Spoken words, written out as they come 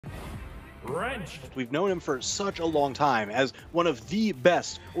WRENCHD. We've known him for such a long time as one of the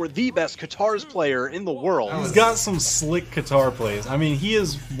best, or the best Katars player in the world. He's got some slick Katar plays. I mean, he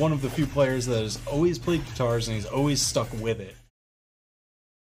is one of the few players that has always played Katars and he's always stuck with it.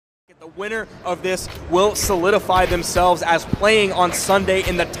 The winner of this will solidify themselves as playing on Sunday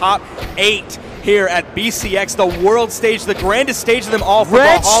in the top 8 here at BCX, the world stage, the grandest stage of them all for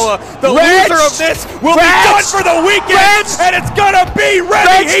Brawlhalla. The loser of this will be done for the weekend, and it's gonna be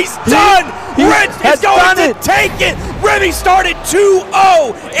Remy. He's done. WRENCHD is going to take it. Remy started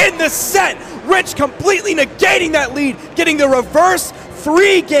 2-0 in the set. WRENCHD completely negating that lead, getting the reverse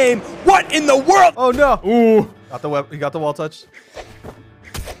free game. What in the world? Oh no! Ooh, he got the wall touch.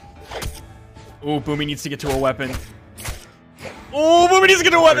 Ooh, Boomy needs to get to a weapon. Ooh, Boomy needs to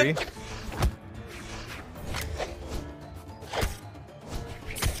get to a weapon.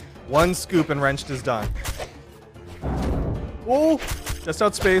 One scoop and WRENCHD is done. Oh, just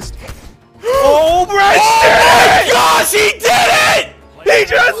outspaced. Oh, WRENCHD! Oh my gosh, he did it! He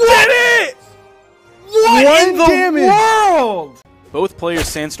just did it! What in the world? Both players,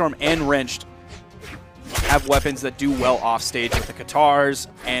 Sandstorm and WRENCHD, have weapons that do well off stage with the Katars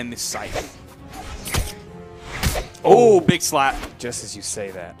and the Scythe. Oh, big slap. Just as you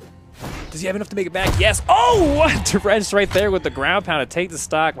say that. Does he have enough to make it back? Yes. Oh, what? WRENCHD right there with the ground pound to take the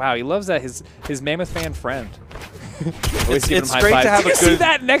stock. Wow, he loves that. His Mammoth fan friend. It's great to have a good... See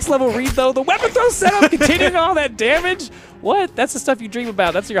that next level read, though? The weapon throw setup, continuing all that damage? What? That's the stuff you dream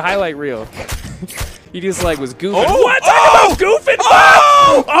about. That's your highlight reel. He just, like, was goofing. Oh, what? Talk about goofing?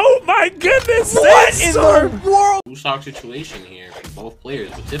 Oh, my goodness. What in the world? Two-stock situation here for both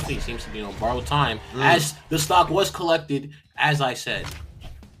players, but Tiffany seems to be on borrowed time as the stock was collected, as I said.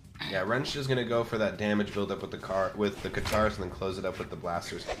 Yeah, WRENCHD is gonna go for that damage buildup with the Katars and then close it up with the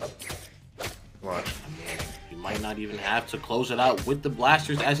blasters. Watch. You might not even have to close it out with the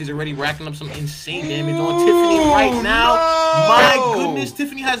blasters as he's already racking up some insane damage on Tiffany right now. No! My goodness,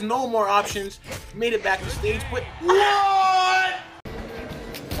 Tiffany has no more options. Made it back to stage, but what?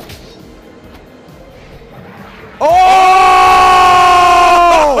 Oh!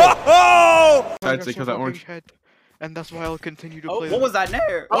 I'd say because that orange. And that's why I'll continue to play. What was that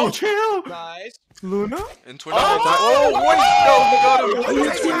Nair? Oh, chill! Nice. Luna? In 20 You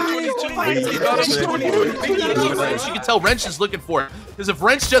can tell WRENCHD is looking for it. Because if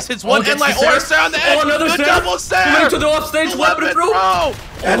WRENCHD just hits one headlight or a Sair on the edge, good double Sair! Going to the offstage, weapon throw! Oh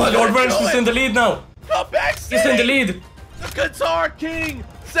my lord, WRENCHD is in the lead now. Come back, He's in the lead. The Katar King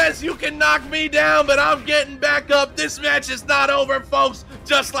says you can knock me down, but I'm getting back up. This match is not over, folks.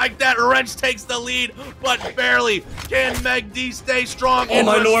 Just like that, WRENCHD takes the lead, but barely. Can Meg D stay strong and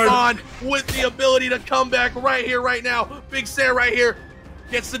respond with the ability to come back right here, right now? Big Sair right here.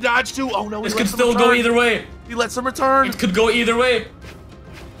 Gets the dodge too. Oh no, this could still go either way. He lets him return. It could go either way.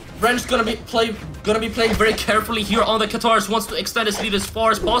 WRENCHD gonna be playing very carefully here on the Katars. Wants to extend his lead as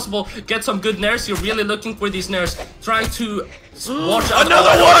far as possible. Get some good nairs. You're really looking for these nairs. Trying to watch out.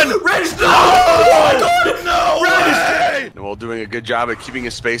 Another one! WRENCHD! Oh, no way! Noel doing a good job at keeping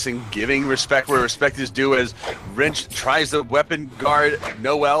his spacing, giving respect where respect is due as WRENCHD tries to weapon guard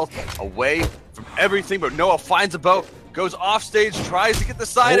Noel away from everything, but Noel finds a boat. Goes off stage, tries to get the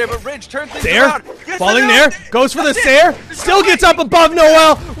side air, but WRENCHD turns things around. Falling there, goes for the Sair, still gets up above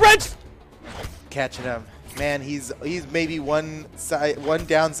Noel. WRENCHD catching him. Man, he's maybe one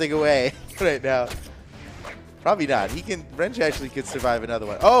down sig away right now. Probably not. WRENCHD actually could survive another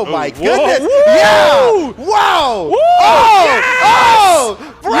one. Oh my goodness! Whoa. Yeah! Wow! Woo. Oh! Yes. Oh!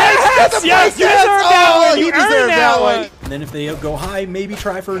 WRENCHD Yes, you deserve that one. You He deserved that one. And then if they go high, maybe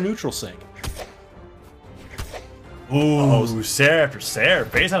try for a neutral sync. Ooh, Sair after Sair.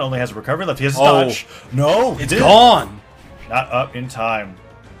 Phazon only has a recovery left. He has a dodge. No, it's gone. Not up in time.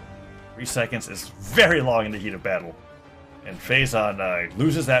 3 seconds is very long in the heat of battle. And Phazon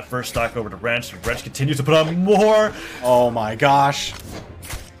loses that first stock over to WRENCHD. WRENCHD continues to put on more. Oh my gosh.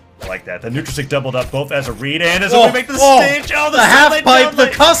 I like that. The neutral sync doubled up both as a read and as a way to make the stage. Oh, the half pipe, the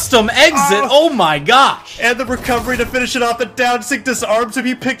custom exit. Oh my gosh. And the recovery to finish it off. The down sync disarms him.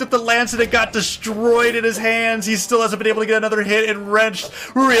 He picked up the lance and it got destroyed in his hands. He still hasn't been able to get another hit, and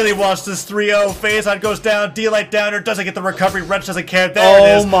WRENCHD really wants this 3-0. Phazon goes down. D-Light downer doesn't get the recovery. WRENCHD doesn't care. There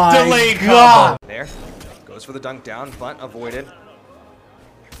it is. My delayed God. combo. There. Goes for the dunk down, but avoided.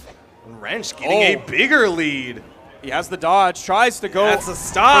 And WRENCHD getting a bigger lead. He has the dodge, tries to go for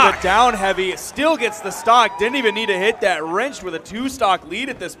the down heavy, still gets the stock, didn't even need to hit that. WRENCHD with a 2-stock lead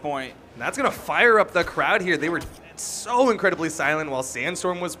at this point. And that's going to fire up the crowd here. They were so incredibly silent while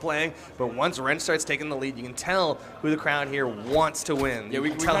Sandstorm was playing, but once Wrench starts taking the lead, you can tell who the crowd here wants to win. Yeah, we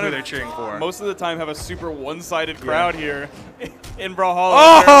can tell kind who of they're cheering for. Most of the time have a super one-sided crowd here in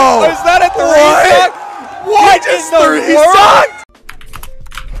Brawlhalla. Oh! Is that a three-stock? What is three-stock?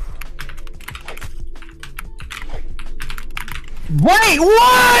 Wait,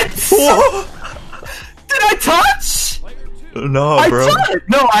 what? Did I touch? No, bro.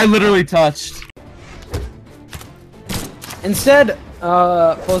 No, I literally touched. Instead,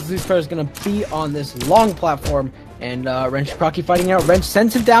 both of these players are going to be on this long platform, and Wrench Crocky fighting out. Wrench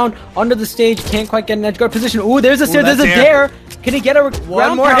sends him down onto the stage, can't quite get an edge guard position. Ooh, there's a stair, there's a dare. Can he get a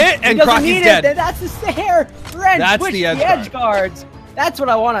One more hit, and Crocky's dead. That's the stair. Wrench, That's push the edge edge guards. That's what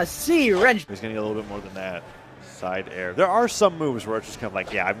I want to see, Wrench. He's going to get a little bit more than that. Side air. There are some moves where it's just kind of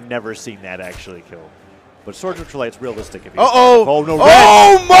like, yeah, I've never seen that actually kill. But Sword Neutral it's realistic. If you oh no!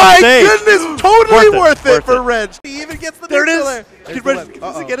 Oh my goodness! Totally worth it for Wrench. He even gets the there. It is. Did Wrench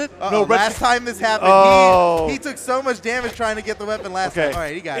get it? No, last time this happened, he took so much damage trying to get the weapon last time. All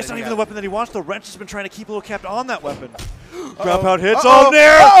right, he got it. It's not even the weapon that he wants though. Wrench has been trying to keep a little cap on that weapon. Ground pound hits. Oh,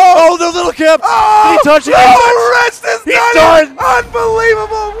 Nair! Oh, the little cap! Did he touch it? Wrench is done!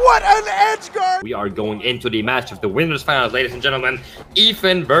 Unbelievable! What an edge guard! We are going into the match of the winners finals, ladies and gentlemen.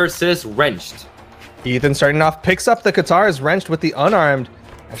 Ethan versus Wrenched. Ethan starting off, picks up the Katars, Wrenched with the unarmed.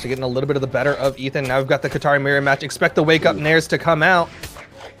 Actually getting a little bit of the better of Ethan. Now we've got the Katari mirror match. Expect the wake up Nairs to come out.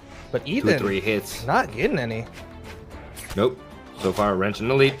 But Ethan, 2-3 hits. Not getting any. Nope. So far, Wrench in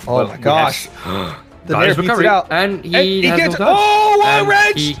the lead. Oh my gosh. The Nair recovery out. And he has gets, no touch. Oh,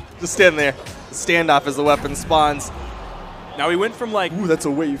 Wrench! Just stand there. The standoff as the weapon spawns. Now we went from like that's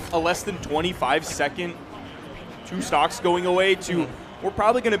a wave. A less than 25-second 2 stocks going away to we're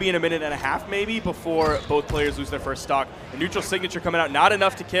probably going to be in a minute and a half maybe before both players lose their first stock. The neutral signature coming out, not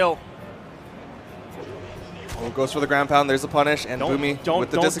enough to kill. Oh, goes for the ground pound. There's a punish, and Boomy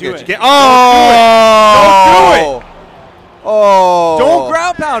with the disengage. Oh! Don't do it! Oh! Don't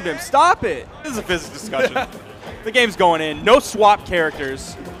ground pound him. Stop it. This is a physics discussion. The game's going in. No swap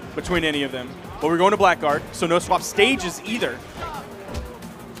characters between any of them. But we're going to Blackguard, so no swap stages either.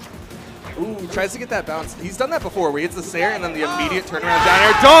 Ooh, tries to get that bounce. He's done that before, where he hits the Sair and then the immediate turnaround down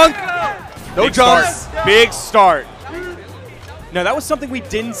air. Dunk! No jumps. Big start. No, that was something we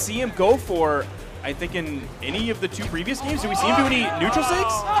didn't see him go for, I think, in any of the 2 previous games. Did we see him do any neutral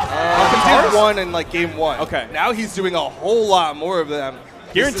sigs? He did one in like game 1. Okay. Now he's doing a whole lot more of them.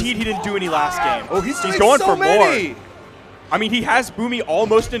 Guaranteed he didn't do any last game. Oh, he's going so for many. more. I mean, he has Boomy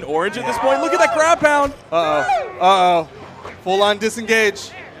almost in orange at this point. Look at that ground pound. Uh-oh. Uh-oh. Full-on disengage.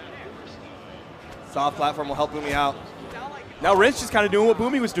 Soft platform will help Boomy out. Now Wrench is kind of doing what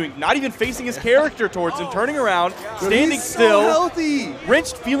Boomy was doing, not even facing his character towards him, turning around, standing still. So healthy.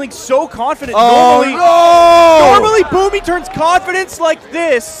 Wrench feeling so confident. Oh, Normally Boomy turns confidence like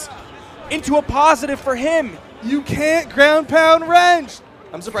this into a positive for him. You can't ground pound Wrench.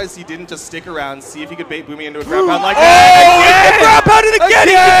 I'm surprised he didn't just stick around, see if he could bait Boomy into a ground pound like that. Ground pounded again!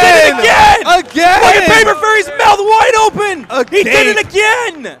 He did it again! Again! Look at Paper Fairy's mouth wide open! He did it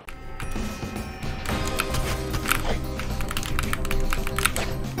again!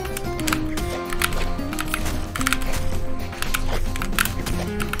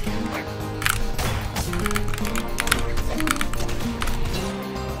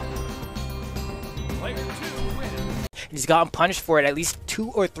 He's gotten punished for it at least 2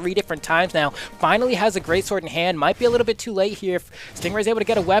 or 3 different times now. Finally has a great sword in hand. Might be a little bit too late here. If Stingray's able to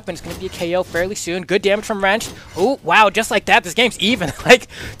get a weapon, it's going to be a KO fairly soon. Good damage from Wrench. Oh, wow, just like that, this game's even. Like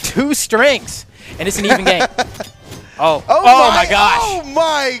 2 strings, and it's an even game. Oh my gosh. Oh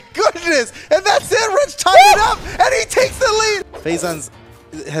my goodness. And that's it. Wrench tied it up, and he takes the lead. Faison's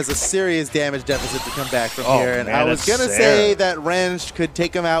has a serious damage deficit to come back from here, and I was going to say that Wrench could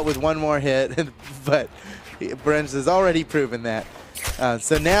take him out with 1 more hit, but Wrench has already proven that.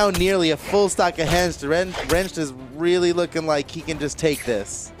 So now nearly a full stock of hens. Wrench is really looking like he can just take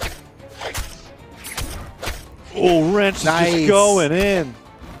this. Oh, Wrench is just going in.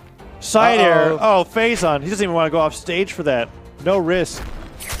 Side air. Oh, Faison. He doesn't even want to go off stage for that. No risk.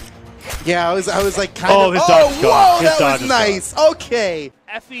 Yeah, I was like kind of. His dodge is gone. Whoa, that was nice. Okay.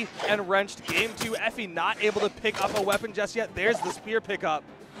 Effie and Wrenched game 2. Effie not able to pick up a weapon just yet. There's the spear pickup.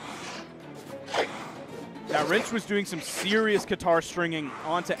 Now, Wrench was doing some serious Katar stringing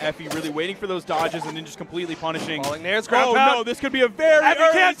onto Effie, really waiting for those dodges and then just completely punishing. Falling Nair's ground pound. No, this could be a very Effie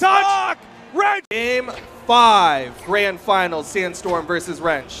can't touch! Wrench! Game 5, Grand Finals, Sandstorm versus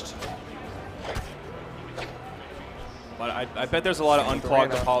Wrenched. But I bet there's a lot of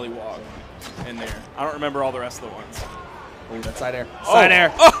unclogged polywog in there. I don't remember all the rest of the ones. Oh, that side air. Side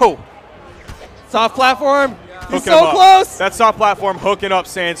air. Oh! Soft platform. Hooking so him up. close. That soft platform hooking up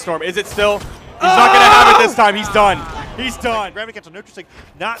Sandstorm. Is it still? He's not going to have it this time. He's done. He's done. Gravity gets a neutral stick,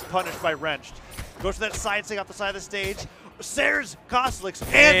 not punished by Wrenched. Goes for that side stick off the side of the stage. Sares, Costlix,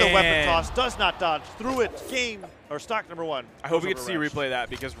 and the weapon toss does not dodge. Through it, game, or stock number 1. I hope we get to see a replay of that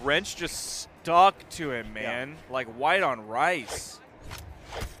because Wrench just stuck to him, man. Yeah. Like white on rice.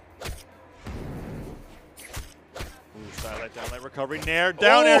 Sidelight, downlight, recovery, Nair,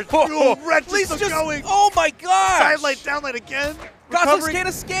 down air. Wrench is still going. Oh my god! Sidelight, downlight again. Costlix can't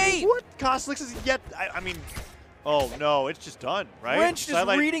escape. What? Costlix is yet. I mean, oh no, it's just done, right? Wrench is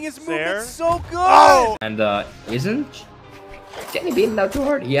reading his movement so good. Oh! And isn't Jenny beaten out too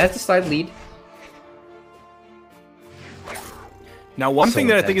hard? He has the side lead. Now, one thing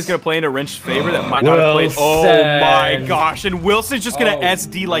that I think is going to play into Wrench's favor that might not have played. Oh my gosh! And Wilson's just going to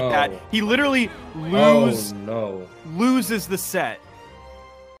SD like that. He literally loses the set.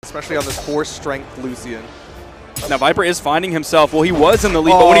 Especially on this 4-strength Lucian. Now, Viper is finding himself. Well, he was in the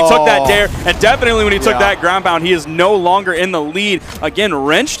lead, but when he took that dare, and definitely when he took that ground pound, he is no longer in the lead. Again,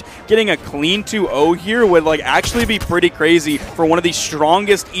 Wrenched getting a clean 2-0 here would like actually be pretty crazy for one of the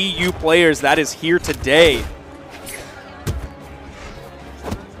strongest EU players that is here today.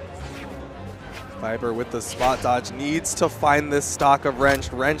 Viper with the spot dodge needs to find this stock of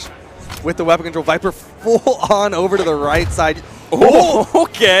Wrenched. Wrenched with the weapon control. Viper full on over to the right side. Oh,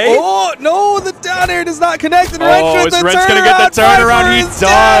 okay. Oh, no, the down air does not connect. And Wrench with the Wrench gonna get the turnaround. He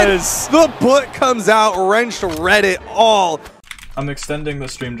does. The boot comes out. Wrench read it all. I'm extending the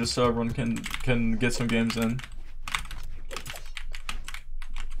stream just so everyone can get some games in.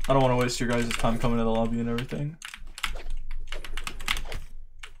 I don't want to waste your guys' time coming to the lobby and everything.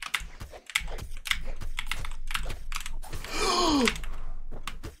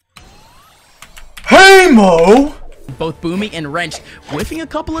 Hey, Mo! Both Boomy and Wrench whiffing a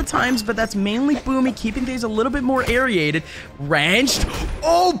couple of times, but that's mainly Boomy keeping things a little bit more aerated. Wrenched.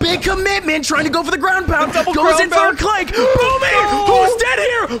 Oh, big commitment, trying to go for the ground pound. Goes in for a clank. Boomy! Who's dead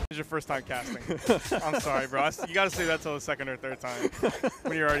here? It's your first time casting. I'm sorry, bro. You got to say that till the second or third time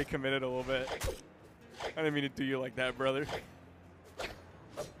when you're already committed a little bit. I didn't mean to do you like that, brother.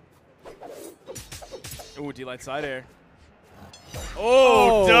 Ooh, D-Light side air.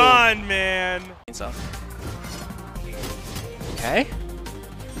 Oh, done, man. Okay.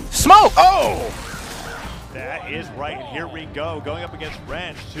 Smoke! Oh! That is right, and here we go. Going up against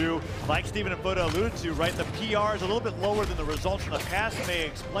Wrench, who, like Steven and Foda alluded to, right, the PR is a little bit lower than the results from the past may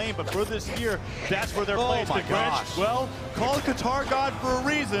explain, but for this year, that's where they're playing. Wrench, well, called Qatar God for a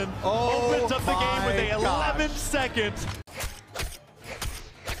reason, opens up the game with a 11 seconds.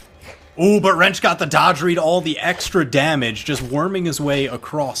 Ooh, but Wrench got the dodge read, all the extra damage, just worming his way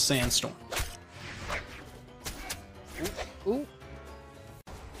across Sandstorm. Ooh.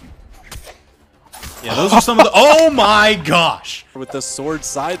 Yeah, those are some of the... Oh my gosh! With the sword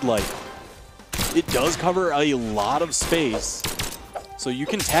sidelight, it does cover a lot of space. So you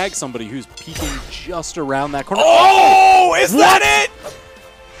can tag somebody who's peeking just around that corner. Oh! Is that it?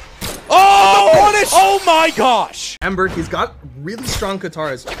 Oh! Punish! Oh my gosh! Ember, he's got really strong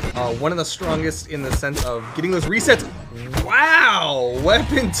Katars. One of the strongest in the sense of getting those resets. Wow!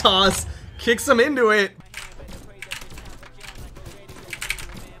 Weapon toss kicks him into it.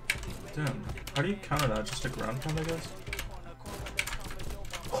 Damn, how do you counter that? Just a ground pound, I guess?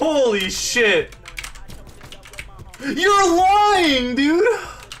 Holy shit! You're lying, dude!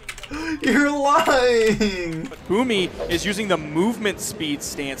 You're lying! Boomy is using the movement speed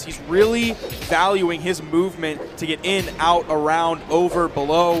stance. He's really valuing his movement to get in, out, around, over,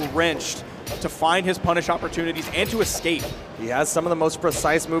 below, Wrenched, to find his punish opportunities and to escape. He has some of the most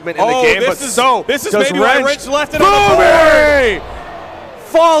precise movement in the game, this is maybe why Wrench left it Boomy! on the board.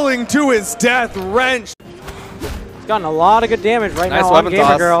 Falling to his death, Wrench. He's gotten a lot of good damage right Nice now on weapon Gamer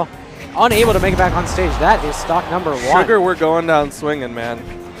toss. Girl. Unable to make it back on stage. That is stock number 1. Sugar, we're going down swinging, man.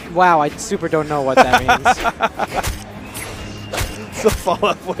 Wow, I super don't know what that means. It's a Fall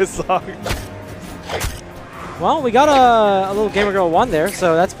Out Boy song. Well, we got a little Gamer Girl 1 there,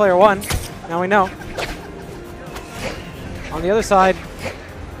 so that's player 1. Now we know. On the other side,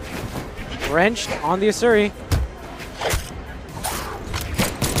 Wrenched on the Asuri.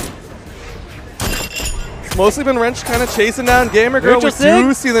 It's mostly been Wrench kind of chasing down Gamer Girl. We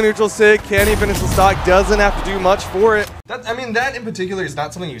do see the neutral sig. Can he finish the stock? Doesn't have to do much for it. I mean, that in particular is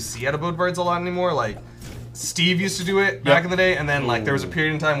not something you see out of VODs a lot anymore. Like, Steve used to do it back in the day, and then like there was a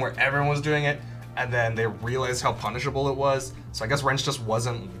period in time where everyone was doing it, and then they realized how punishable it was. So I guess Wrench just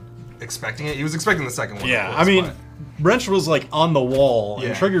wasn't expecting it. He was expecting the second one. Yeah, I mean, Wrench was like on the wall,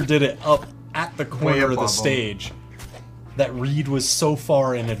 and Trigger did it up at the corner of the stage. That read was so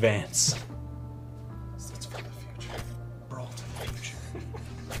far in advance.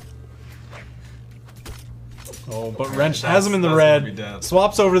 Oh, but Wrench has him in the red,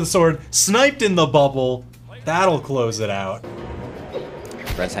 swaps over the sword, sniped in the bubble. That'll close it out.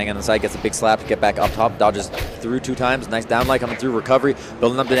 Wrench hanging on the side, gets a big slap to get back up top, dodges through 2 times. Nice downlight coming through, recovery,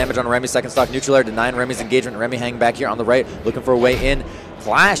 building up the damage on Remy's second stock neutral air, denying Remy's engagement. Remy hanging back here on the right, looking for a way in.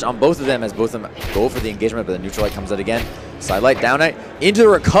 Flash on both of them as both of them go for the engagement, but the neutral light comes out again. Sidelight, downlight, into the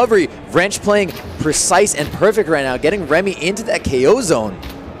recovery. Wrench playing precise and perfect right now, getting Remy into that KO zone.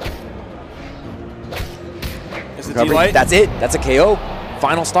 Recovery, that's it. That's a KO.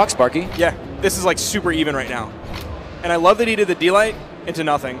 Final stock, Sparky. Yeah, this is like super even right now. And I love that he did the D-light into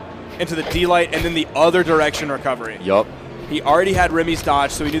nothing, into the D-light, and then the other direction recovery. Yup. He already had Remy's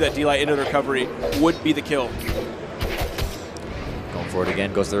dodge, so he knew that D-light into the recovery would be the kill. Going for it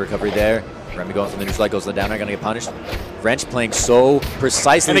again, goes to the recovery there. Remy going for the neutral light, goes to the down air, gonna get punished. Wrench playing so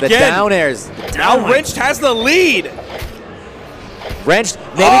precisely, and the again, down airs. Now Wrench has the lead. Wrench,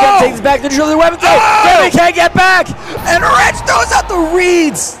 maybe gonna take this back, neutral the weapon throw. Remy can't get back, and Wrench throws out the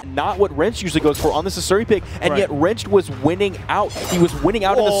reads. Not what Wrench usually goes for on the Sasuri pick, and yet Wrench was winning out. He was winning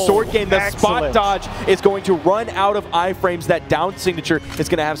out in the sword game. The spot dodge is going to run out of iframes. That down signature is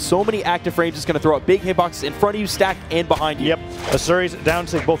going to have so many active frames. It's going to throw out big hitboxes in front of you, stacked, and behind you. Yep, Asuri's down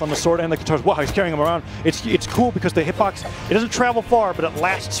sig both on the sword and the guitars. Wow, he's carrying them around. It's cool because the hitbox, it doesn't travel far, but it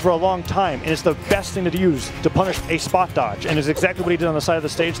lasts for a long time, and it's the best thing to use to punish a spot dodge, and it's exactly what he did on the side of the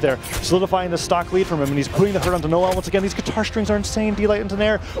stage there, solidifying the stock lead from him, and he's putting the hurt onto Noel once again. These guitar strings are insane. D-light into the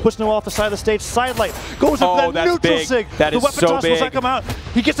air, puts Noel off the side of the stage, sidelight, goes up that neutral sig. That is so big. Will that come out?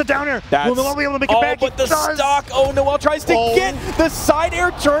 He gets it down here. Will Noel be able to make it back? But the stock, Noel tries to get the side air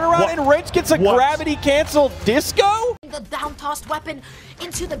turnaround, and Wrench gets a gravity cancel disco? The down tossed weapon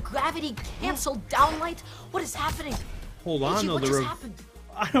into the gravity cancel downlight. What is happening? Hold on, though. What just happened?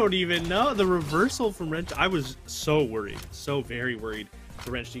 I don't even know. The reversal from Wrench, I was so worried, so very worried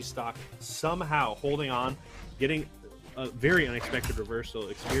for Wrench D stock somehow holding on, getting a very unexpected reversal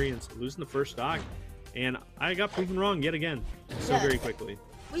experience, losing the first stock, and I got proven wrong yet again so very quickly.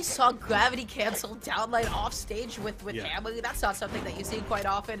 We saw gravity cancel downlight off stage with Hammer. That's not something that you see quite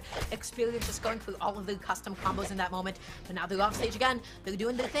often. Experience just going through all of the custom combos in that moment, but now they're off stage again. They're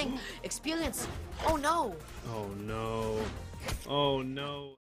doing their thing. Experience. Oh no. Oh no. Oh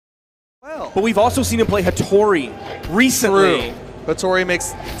no. Well, but we've also seen him play Hattori recently. Hattori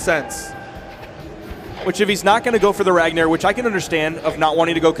makes sense. Which if he's not going to go for the Ragnar, which I can understand of not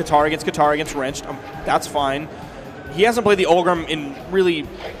wanting to go Qatar against Wrench, that's fine. He hasn't played the Olgrim in really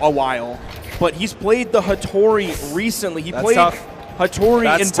a while, but he's played the Hattori recently. He played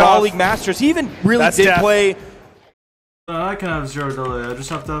Hattori in Brawl League Masters. He even really did play. I can have 0 delay. I just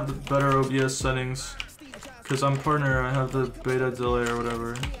have to have the better OBS settings. Because I'm partner, I have the beta delay or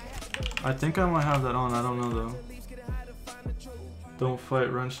whatever. I think I might have that on. I don't know though. Don't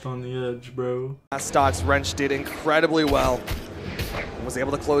fight Wrenched on the edge, bro. Last stocks, Wrench did incredibly well. Was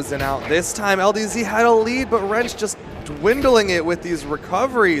able to close it out. This time, LDZ had a lead, but Wrench just dwindling it with these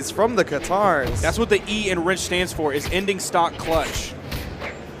recoveries from the Qatars. That's what the E in Wrench stands for, is ending stock clutch.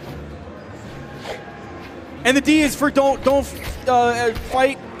 And the D is for don't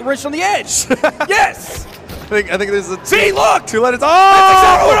fight Wrench on the edge. Yes! I think there's a see, look! 2 letters. Oh! That's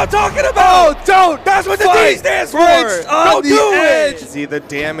exactly what I'm talking about! Oh, don't! That's what the D stands for! Don't do it! See, the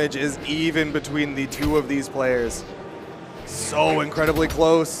damage is even between the two of these players. So incredibly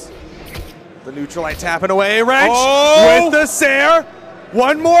close. The neutral light tapping away. Wrench with the Sair.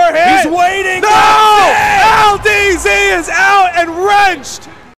 One more hit. He's waiting. No! LDZ is out and Wrenched.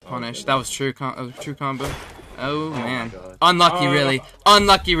 Punish. That was true combo. Oh man. Unlucky, really.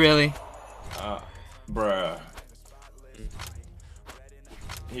 Unlucky, really. Bruh.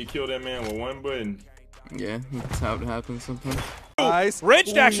 He killed that man with one button. Yeah, that's how it happens sometimes. Nice.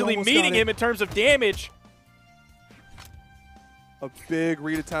 Wrench actually meeting him in terms of damage. A big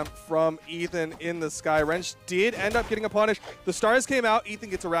read attempt from Ethan in the sky. Wrench did end up getting a punish. The stars came out. Ethan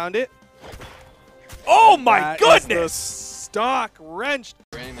gets around it. Oh my goodness! Stock Wrenched.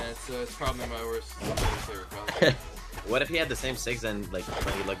 Rain, man, it's probably my worst. What if he had the same SIGs and like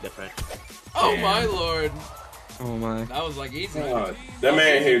but he looked different? Oh my lord! Oh my. That was like easy. That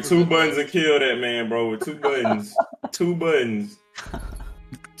man hit 2 buttons and killed that man, bro, with 2 buttons. 2 buttons.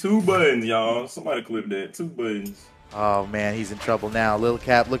 2 buttons, y'all. Somebody clip that. 2 buttons. Oh man, he's in trouble now. Lil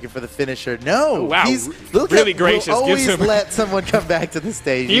Cap looking for the finisher. No, oh, wow, Lil Cap really gracious. Will always Gives him... let someone come back to the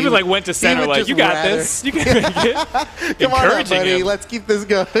stage. He even like went to center, like you got this. You can make it. Come on up, buddy. Him. Let's keep this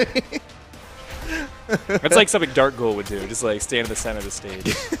going. That's like something Dark Ghoul would do. Just like stand in the center of the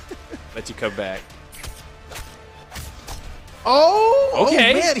stage, let you come back. Oh,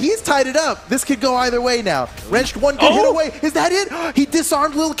 okay. Oh man, he's tied it up. This could go either way now. Wrenched one good hit away. Is that it? He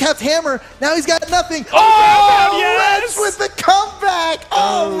disarmed Little Cat's hammer. Now he's got nothing. Oh, yes! Wrench with the comeback.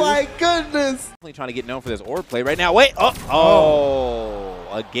 Oh my goodness. Trying to get known for this orb play right now. Wait. Oh,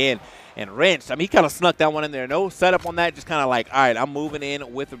 again. And Wrenched, I mean, he kind of snuck that one in there. No setup on that. Just kind of like, all right, I'm moving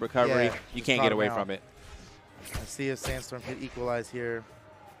in with the recovery. Yeah, you can't get away from it. Let's see if Sandstorm can equalize here.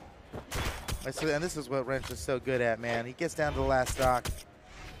 And this is what Wrench is so good at, man. He gets down to the last stock,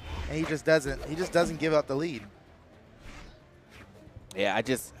 and he just doesn't give up the lead. Yeah,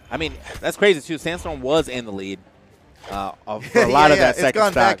 I mean, that's crazy too. Sandstorm was in the lead for a lot of that second stock. It's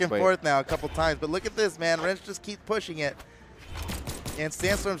gone back and forth now a couple times, but look at this, man. Wrench just keeps pushing it. And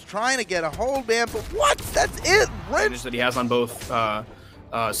Sandstorm's trying to get a hold, man, but what? That's it, Wrench. That he has on both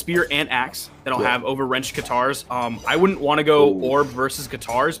Spear and Axe that'll have over Wrench Guitars. I wouldn't want to go Orb versus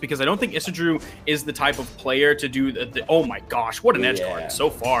Guitars because I don't think Isidru is the type of player to do the oh my gosh, what an edge guard so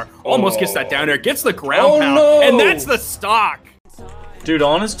far. Almost gets that down there, gets the ground pound, and that's the stock. Dude,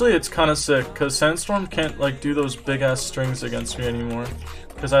 honestly, it's kind of sick because Sandstorm can't like do those big ass strings against me anymore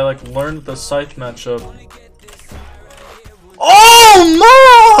because I like learned the Scythe matchup. Oh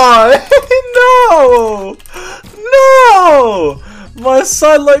my! No! My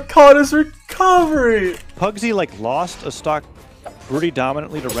son like caught his recovery. Pugsy like lost a stock pretty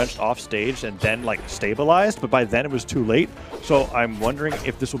dominantly to Wrenched off stage and then like stabilized, but by then it was too late. So I'm wondering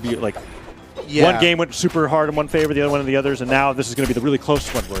if this will be like one game went super hard in one favor, the other one in the others, and now this is going to be the really close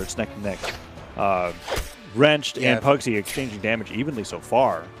one where it's neck and neck. Wrenched and Pugsy exchanging damage evenly so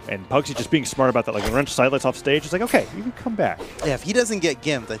far, and Pugsy just being smart about that. Like when Wrenched sidelights off stage, it's like, okay, you can come back. Yeah, if he doesn't get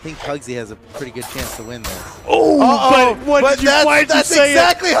gimped, I think Pugsy has a pretty good chance to win this. Oh, but why did you say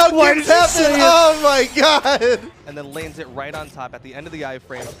exactly how Gimps happened. Oh my god! And then lands it right on top at the end of the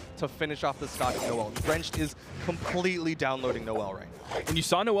iframe to finish off the stock of Noel. Wrenched is completely downloading Noel right now. And you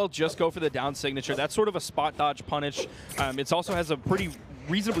saw Noel just go for the down signature. That's sort of a spot dodge punish. It also has a pretty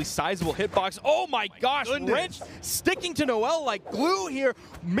reasonably sizable hitbox. Oh my gosh, Wrench sticking to Noel like glue here,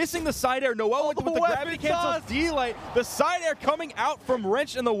 missing the side air. Noel with the gravity cancel D-light. The side air coming out from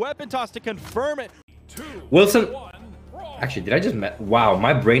Wrench and the weapon toss to confirm it. Wilson, actually, did I just wow,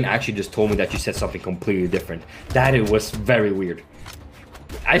 my brain actually just told me that you said something completely different. That it was very weird.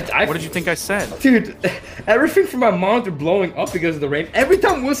 What did you think I said? Dude, everything from my monitor blowing up because of the rain. Every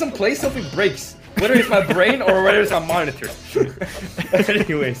time Wilson plays, something breaks. Whether it's my brain or whether it's my monitor.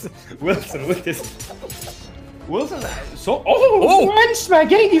 Anyways, Wilson with this. Wilson, so Wrench, man,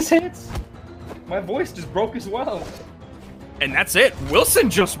 getting these hits. My voice just broke as well. And that's it. Wilson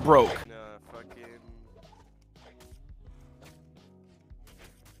just broke.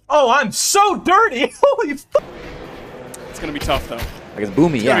 Oh, I'm so dirty. Holy fuck. It's going to be tough, though. I guess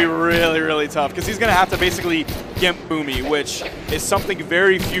Boomy, It's going to be really, really tough because he's going to have to basically gimp Boomy, which is something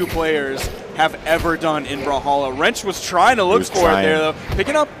very few players have ever done in Brawlhalla. Wrench was trying to look for it there, though.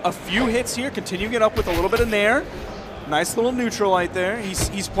 Picking up a few hits here, continuing it up with a little bit of nair. Nice little neutral right there.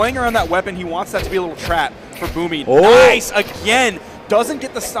 He's playing around that weapon. He wants that to be a little trap for Boomy. Nice! Again, doesn't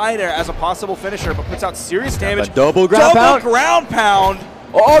get the side air as a possible finisher, but puts out serious damage. A double ground pound.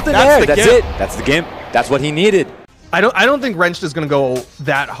 Oh, the nair. That's it. That's the gimp. That's what he needed. I don't think Wrenched is going to go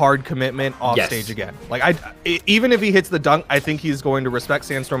that hard commitment off stage again. Like even if he hits the dunk, I think he's going to respect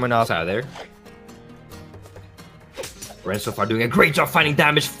Sandstorm enough. Out of there. Wrench so far doing a great job finding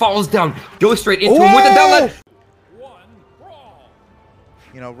damage, falls down, goes straight into him with the downlet.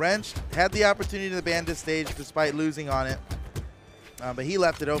 You know, Wrench had the opportunity to ban this stage despite losing on it, but he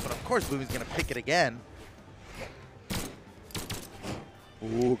left it open. Of course, Boomy's going to pick it again.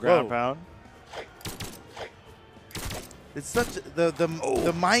 Ooh, ground pound. It's such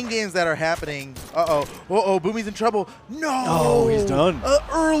the mind games that are happening. Boomy's in trouble. No, oh, he's done.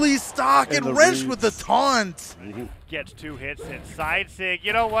 Early stock and Wrench with the taunt. Gets 2 hits and side sig.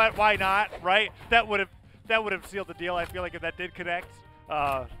 You know what? Why not? Right? That would have sealed the deal. I feel like if that did connect.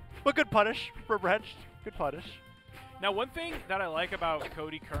 But good punish for Wrench. Good punish. Now, one thing that I like about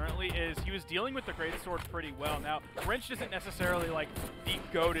Cody currently is he was dealing with the Greatsword pretty well. Now, Wrench isn't necessarily like the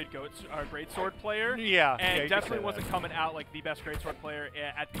goated Greatsword player. Yeah. And definitely wasn't coming out like the best Greatsword player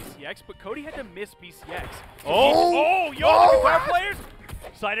at BCX, but Cody had to miss BCX. So the guitar players!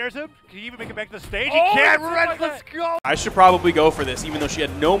 Side airs him. Can he even make it back to the stage? He can't. Wrench, let's go! I should probably go for this, even though she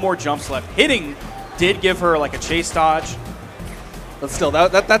had no more jumps left. Hitting did give her like a chase dodge. But still,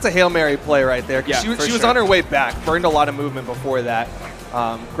 that's a Hail Mary play right there. Yeah, she was on her way back, burned a lot of movement before that.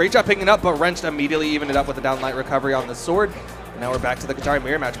 Great job picking it up, but Wrenched immediately evened it up with a downlight recovery on the sword. And now we're back to the guitar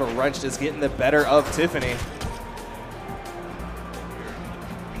mirror match, but Wrenched is getting the better of Tiffany.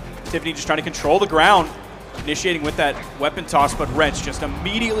 Tiffany just trying to control the ground. initiating with that weapon toss, but Wrench just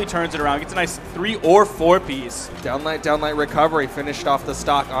immediately turns it around, gets a nice 3 or 4 piece. Downlight recovery, finished off the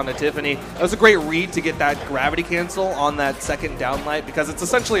stock onto Tiffany. That was a great read to get that gravity cancel on that second downlight, because it's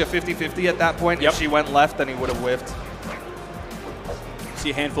essentially a 50-50 at that point. If she went left, then he would have whiffed.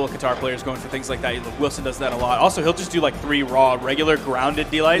 See a handful of Qatar players going for things like that. Wilson does that a lot. Also, he'll just do like 3 raw, regular grounded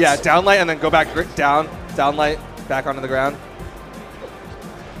D-lights. Yeah, downlight and then go back down, downlight, back onto the ground.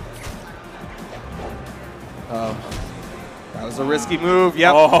 That was a risky move.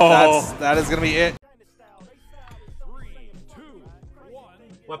 Yep, that is going to be it.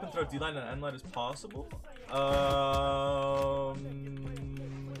 Weapon throw D-line and end line is possible?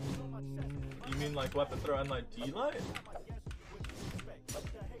 You mean like weapon throw end line D-line?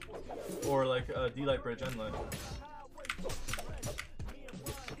 Or like D-light bridge end line?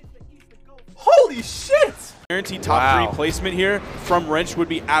 Holy shit! Guaranteed top 3 placement here from Wrench would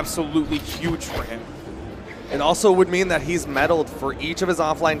be absolutely huge for him. It also would mean that he's medaled for each of his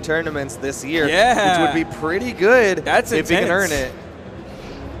offline tournaments this year, which would be pretty good if he can earn it.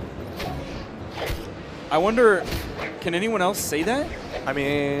 I wonder, can anyone else say that? I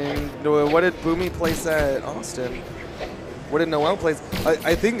mean, what did Boomy place at Austin? What did Noel place?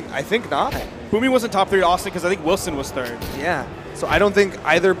 I think not. Boomy wasn't top 3 at Austin because I think Wilson was 3rd. Yeah, so I don't think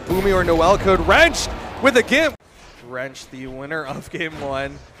either Boomy or Noel could. Wrench with a Gimp. Wrench, the winner of Game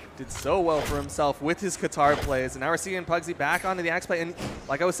 1. Did so well for himself with his Qatar plays, and now we're seeing Pugsy back onto the axe play, and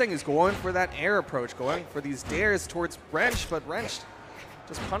like I was saying, he's going for that air approach, going for these dares towards Wrench, but Wrench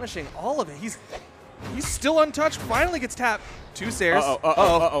just punishing all of it. He's still untouched, finally gets tapped. 2 stairs.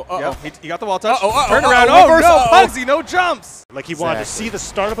 Yep, he got the wall touch. Turn around, reversal, Pugsy, no jumps. Like he wanted to see the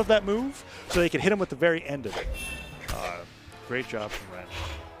startup of that move so they could hit him with the very end of it. Great job from Wrench.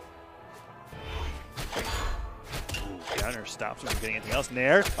 Downer stops him from getting anything else.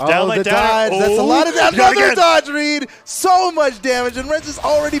 Nair. The dodge. That's a lot of damage. Another dodge read. So much damage. And Wrench has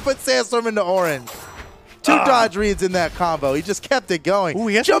already put Sandstorm into orange. 2 dodge reads in that combo. He just kept it going. Ooh,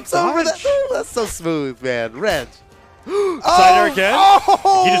 he has jumps over that. Ooh, that's so smooth, man. Wrench. Side air again.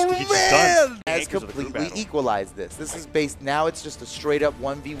 Oh, he just done. Has completely equalized this. This is based, now it's just a straight up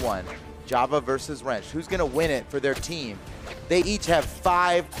 1v1. Java versus Wrench. Who's going to win it for their team? They each have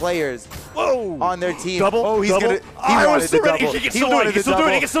 5 players on their team. Double. Oh, he's going to. He wanted the double.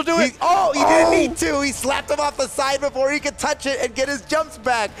 He can still do it. Oh, he didn't need to. He slapped him off the side before he could touch it and get his jumps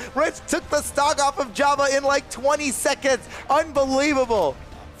back. Wrench took the stock off of Java in like 20 seconds. Unbelievable.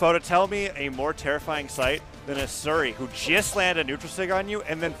 Foda, tell me a more terrifying sight than a Surrey who just landed a neutral sig on you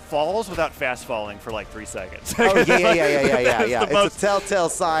and then falls without fast falling for like 3 seconds. Oh, yeah. It's a telltale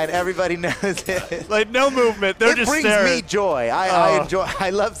sign. Everybody knows it. Like no movement. They're just staring. It brings me joy. I enjoy. I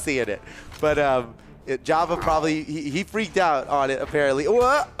love seeing it. But Java probably he freaked out on it apparently.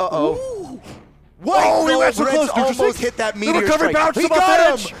 What? What? Oh, he went so close. Almost hit that meteor recovery strike. He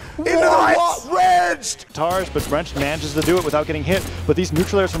got him into the wall. Wrenched. Tars, but Wrench manages to do it without getting hit. But these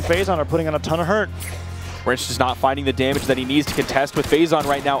neutral airs from Phazon are putting on a ton of hurt. Wrench is not finding the damage that he needs to contest with Phazon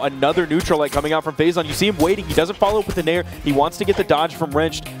right now. Another neutral light coming out from Phazon. You see him waiting. He doesn't follow up with the nair. He wants to get the dodge from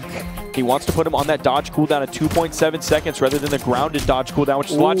Wrench. He wants to put him on that dodge cooldown at 2.7 seconds rather than the grounded dodge cooldown,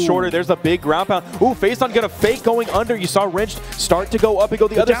 which is a lot shorter. There's the big ground pound. Ooh, Phazon gonna fake going under. You saw Wrench start to go up and go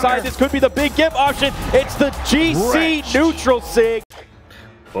the other side. This could be the big Gimp option. It's the GC neutral sig.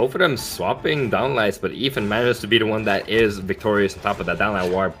 Both of them swapping downlights, but Ethan manages to be the one that is victorious on top of that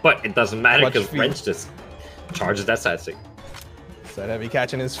downlight war. But it doesn't matter because Wrench just charges that side stick. Side heavy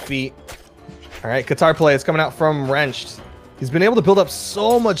catching his feet. All right, Qatar play is coming out from Wrenched. He's been able to build up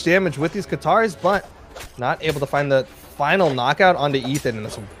so much damage with these Qatars, but not able to find the final knockout onto Ethan. And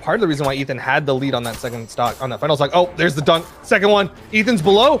that's part of the reason why Ethan had the lead on that second stock, on that final stock. Oh, there's the dunk. Second one. Ethan's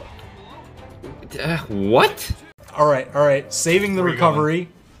below. What? All right. Saving the recovery.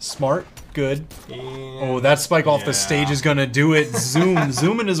 Smart. Good. Oh, that spike off the stage is going to do it.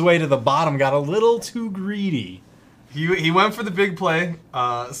 Zooming his way to the bottom. Got a little too greedy. He went for the big play.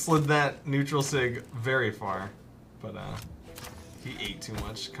 Slid that neutral sig very far. But he ate too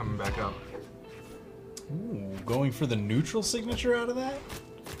much coming back up. Ooh, going for the neutral signature out of that?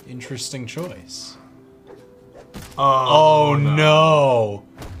 Interesting choice. Oh no.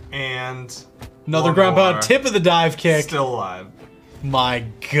 And another ground pound, tip of the dive kick. Still alive. My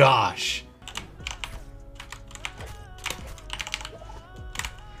gosh.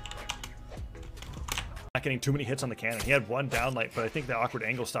 Not getting too many hits on the cannon. He had 1 downlight, but I think the awkward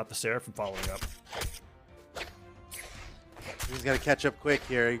angle stopped the Seraph from following up. He's got to catch up quick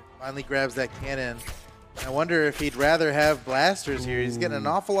here. He finally grabs that cannon. I wonder if he'd rather have blasters here. He's getting an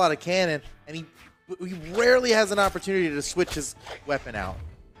awful lot of cannon, and he rarely has an opportunity to switch his weapon out.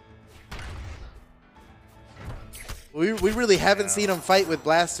 We really haven't seen him fight with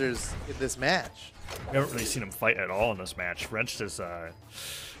blasters in this match. We haven't really seen him fight at all in this match. Wrenched is the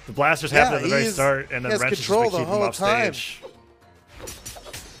blasters happened at the very start, and then Wrenched has been keeping him off stage.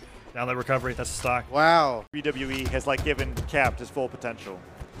 Down that recovery, that's a stock. Wow. WWE has like given Capped his full potential.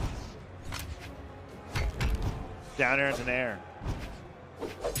 Down air into air.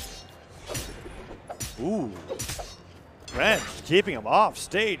 Ooh. Wrenched keeping him off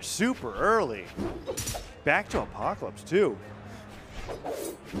stage super early. Back to Apocalypse too.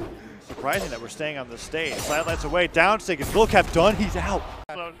 Surprising that we're staying on the stage. Sidelights away, down stick is Lil Cap done, he's out.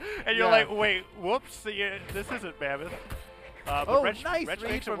 And you're like, wait, whoops, this isn't Mammoth. Oh, Wrench, nice Wrench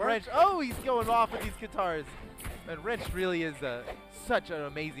read makes it from work. Wrench. Oh, he's going off with these guitars. And Wrench really is such an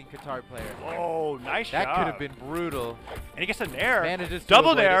amazing guitar player. Oh, nice that job. That could have been brutal. And he gets an air. Manages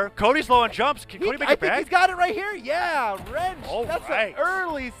double to there. Cody's low on jumps. Can Cody make it back? I think he's got it right here. Yeah, Wrench. All That's right. an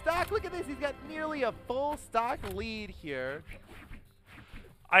early stock. Look at this. He's got nearly a full stock lead here.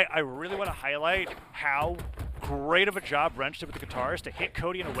 I really want to highlight how great of a job Wrench did with the guitars to hit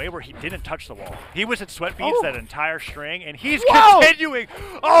Cody in a way where he didn't touch the wall. He was in sweat beads that entire string, and he's continuing.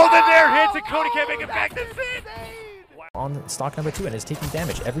 Oh, the nair hits, and Cody can't make it back. That's it. On stock number 2 and is taking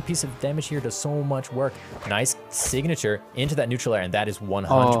damage. Every piece of damage here does so much work. Nice signature into that neutral air, and that is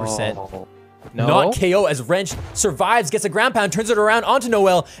 100%. Not KO as Wrench survives, gets a ground pound, turns it around onto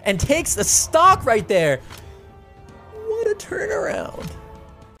Noel, and takes the stock right there. What a turnaround.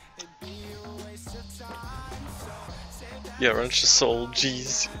 Yeah, Wrench is sold.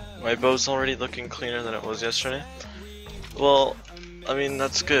 Jeez. My bow's already looking cleaner than it was yesterday. Well, I mean,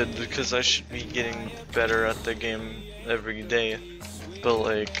 that's good because I should be getting better at the game every day. But,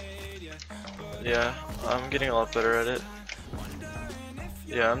 like, yeah, I'm getting a lot better at it.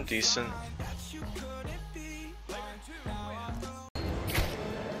 Yeah, I'm decent.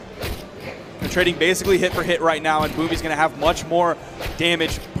 They're trading basically hit for hit right now, and Boomy's going to have much more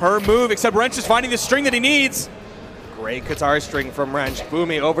damage per move, except Wrench is finding the string that he needs. Great guitar string from Wrench.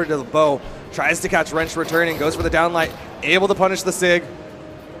 Boomy over to the bow. Tries to catch Wrench returning. Goes for the downlight. Able to punish the Sig.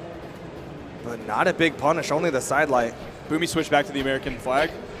 But not a big punish. Only the side light. Boomy switched back to the American flag.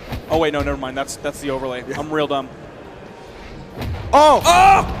 Oh, wait. No, never mind. That's the overlay. I'm real dumb. Oh!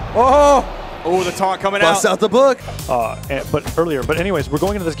 Oh! Oh! Oh, the taunt coming out. Bust out the book. But anyways, we're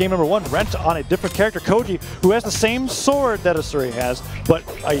going into this game number 1. Wrench on a different character, Koji, who has the same sword that Asuri has, but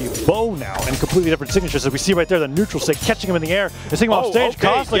a bow now and completely different signatures. As we see right there, the neutral stick catching him in the air and seeing him off stage.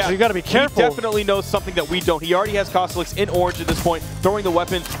 Kostelix, so you got to be careful. He definitely knows something that we don't. He already has Kostelix in orange at this point, throwing the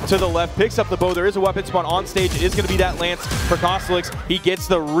weapon to the left, picks up the bow. There is a weapon spawn on stage. It is going to be that lance for Kostelix. He gets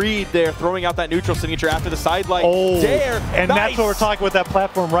the read there, throwing out that neutral signature after the side light. Dare. And that's what we're talking about, that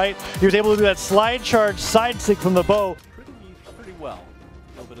platform, right? He was able to do that slide charge side stick from the bow. Pretty well.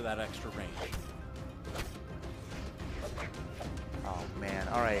 A little bit of that extra range. Oh, man.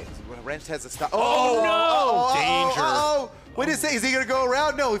 All right. Wrench has a stop. Oh, no! Danger. Oh, what is it? Is he going to go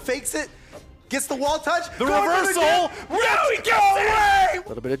around? No, he fakes it. Gets the wall touch. The reversal. No, he gets away. A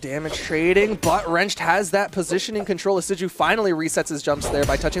little bit of damage trading, but Wrenched has that positioning control. Asidju finally resets his jumps there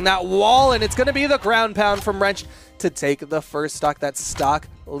by touching that wall, and it's going to be the ground pound from Wrenched to take the first stock. That stock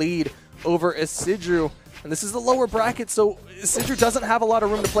lead over Asidju. And this is the lower bracket, so Asidju doesn't have a lot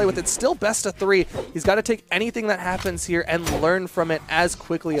of room to play with. It's still best of 3. He's got to take anything that happens here and learn from it as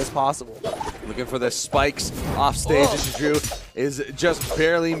quickly as possible. Looking for the spikes off stage. Asidju is just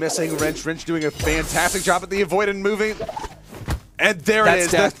barely missing Wrench. Wrench doing a fantastic job at the avoid and moving. And there it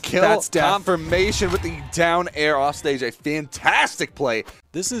is, the kill confirmation with the down air off stage. A fantastic play.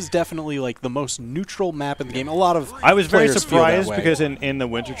 This is definitely like the most neutral map in the game. A lot of I was very players feel that surprised way. because in the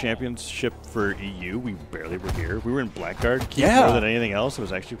Winter Championship for EU, we barely were here. We were in Blackguard Yeah. more than anything else. It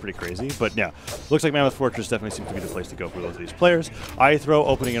was actually pretty crazy. But yeah, looks like Mammoth Fortress definitely seems to be the place to go for those of these players. iThrow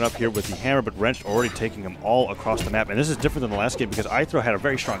opening it up here with the hammer, but Wrench already taking them all across the map. And this is different than the last game because iThrow had a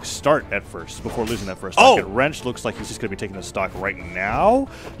very strong start at first before losing that first stock. And Wrench looks like he's just going to be taking the stock right now.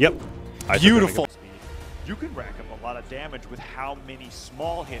 Yep. Beautiful. You can rack up a lot of damage with how many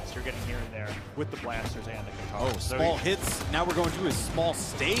small hits you're getting here and there with the blasters and the guitars. Oh, small hits. Now we're going to a small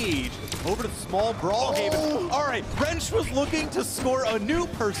stage. Over to the small Brawlhaven. All right, Wrench was looking to score a new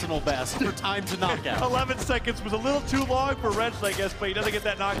personal best for time to knockout. 11 seconds was a little too long for Wrench, I guess, but he doesn't get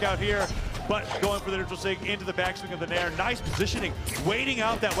that knockout here. But going for the neutral sig into the backswing of the nair. Nice positioning, waiting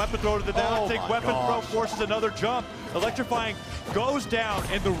out that weapon throw to the down sig. Weapon throw forces another jump. Electrifying goes down,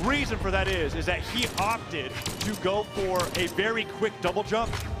 and the reason for that is that he opted to go for a very quick double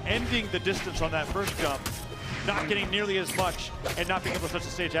jump, ending the distance on that first jump, not getting nearly as much, and not being able to touch the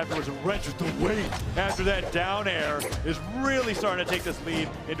stage afterwards. And Wrench with the weight after that down air is really starting to take this lead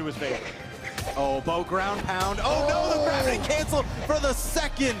into his favor. Oh, Bo ground pound. Oh no, the gravity cancel for the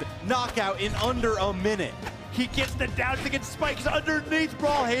second knockout in under a minute. He gets the down and spikes underneath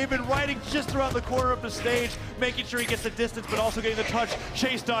Brawlhalla, riding just around the corner of the stage, making sure he gets the distance, but also getting the touch.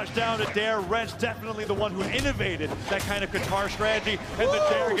 Chase dodge down to Dare. Wrench definitely the one who innovated that kind of guitar strategy, and the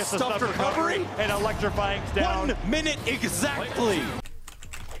Dare gets the stuff recovery and electrifying down. 1 minute exactly.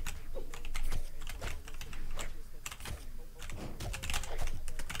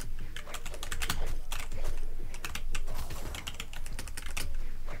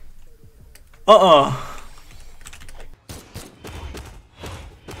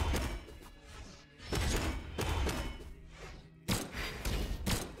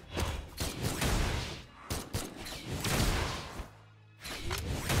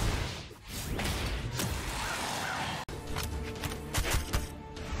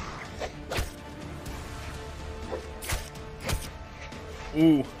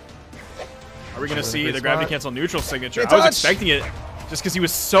 Ooh. Are we going to see the gravity cancel neutral signature? I was expecting it just because he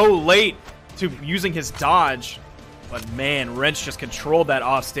was so late to using his dodge. But man, Wrench just controlled that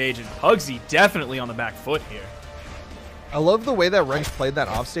off stage, and Pugsy definitely on the back foot here. I love the way that Wrench played that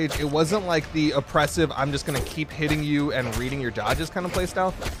offstage. It wasn't like the oppressive, I'm just going to keep hitting you and reading your dodges kind of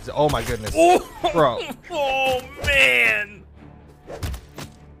playstyle. Oh my goodness. Oh, bro. Oh, man.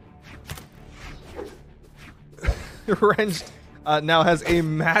 Wrench now has a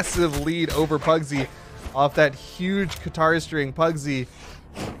massive lead over Pugsy off that huge guitar string. Pugsy,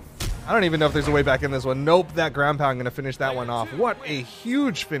 I don't even know if there's a way back in this one. Nope, that ground pound going to finish that one off. What a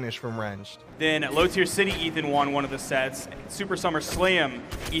huge finish from Wrench. Then at Low Tier City, Ethan won one of the sets. Super Summer Slam,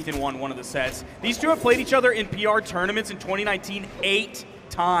 Ethan won one of the sets. These two have played each other in PR tournaments in 2019 8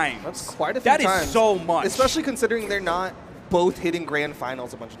 times. That's quite a few times. That is so much. Especially considering they're not both hitting grand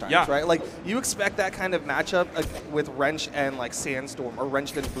finals a bunch of times, right? Like, you expect that kind of matchup with Wrench and, like, Sandstorm, or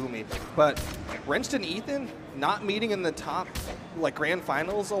Wrench and Boomy. But Wrench and Ethan not meeting in the top, like, grand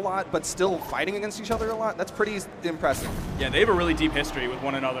finals a lot, but still fighting against each other a lot, that's pretty impressive. Yeah, they have a really deep history with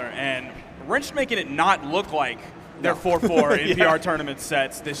one another, and Wrench making it not look like they're 4-4 in PR tournament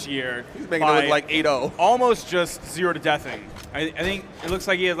sets this year. He's making it look like 8-0. Almost just 0 to deathing. I think it looks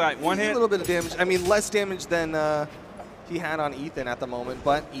like he has, like, one hit. A little bit of damage. I mean, less damage than he had on Ethan at the moment,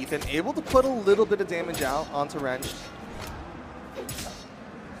 but Ethan able to put a little bit of damage out onto Wrench.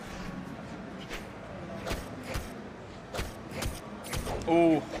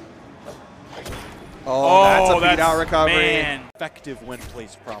 Ooh. Oh, that's a beat out recovery. Man. Effective when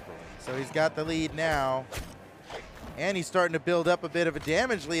placed properly. So he's got the lead now, and he's starting to build up a bit of a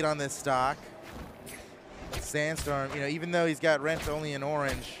damage lead on this stock. Sandstorm, you know, even though he's got Wrench only in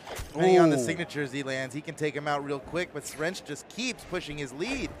orange, depending on the signatures he lands, he can take him out real quick, but Wrench just keeps pushing his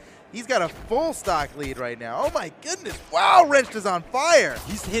lead. He's got a full stock lead right now. Oh my goodness, wow, Wrench is on fire.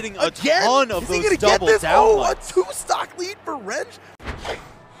 He's hitting a ton of those double down. Oh, a 2-stock lead for Wrench.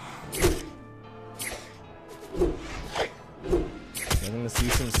 Getting to see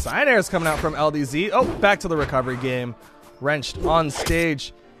some side airs coming out from LDZ. Oh, back to the recovery game. Wrench on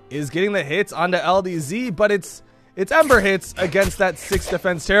stage is getting the hits onto LDZ, but it's Ember hits against that 6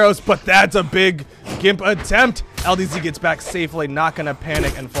 defense Teros, but that's a big Gimp attempt. LDZ gets back safely, not going to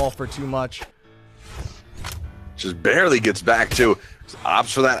panic and fall for too much. Just barely gets back to,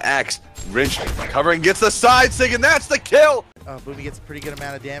 opts for that X. Wrench covering, gets the side sig, and that's the kill. Boomy gets a pretty good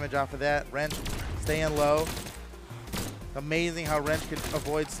amount of damage off of that. Wrench staying low. Amazing how Wrench can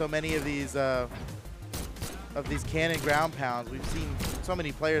avoid so many of these cannon ground pounds. We've seen so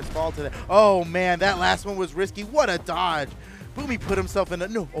many players fall to that. Oh man, that last one was risky. What a dodge. Boomy put himself in a,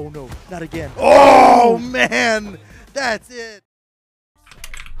 no, oh no, not again. Oh man, that's it.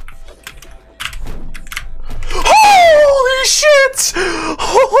 Holy shit!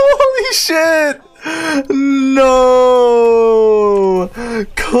 Holy shit! No!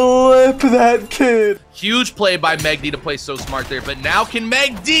 Clip that kid. Huge play by Meg D to play so smart there, but now can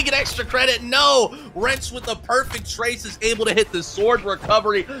Meg D get extra credit? No! Wrench with the perfect trace is able to hit the sword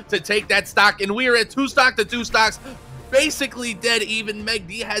recovery to take that stock, and we are at 2 stock to 2 stocks. Basically dead even. Meg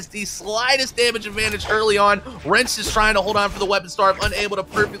D has the slightest damage advantage early on. Wrench is trying to hold on for the weapon star, unable to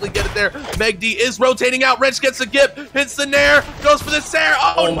perfectly get it there. Meg D is rotating out. Wrench gets the gift, hits the nair, goes for the Sair.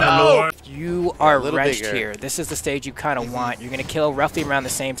 Oh no! You are wrenched here. This is the stage you kind of want. You're going to kill roughly around the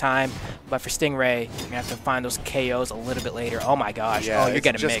same time, but for Stingray, you're going to have to find those KOs a little bit later. Oh my gosh. Yeah, oh, you're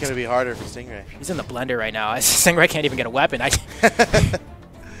getting mixed. It's just going to be harder for Stingray. He's in the blender right now. Stingray can't even get a weapon.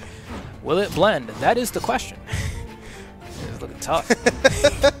 Will it blend? That is the question. It's looking tough.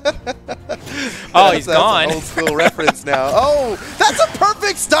 Oh, he's gone. That's an old school reference now. Oh, that's a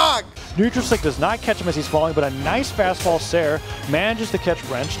perfect stock. Neutral Sig does not catch him as he's falling, but a nice fastball Sair manages to catch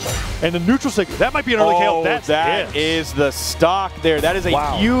Wrenched. And the Neutral Sig, that might be an early kill. That is the stock there. That is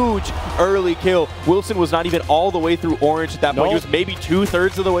a huge early kill. Wilson was not even all the way through orange at that point. He was maybe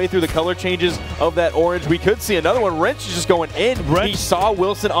 2/3 of the way through the color changes of that orange. We could see another one. Wrench is just going in. He saw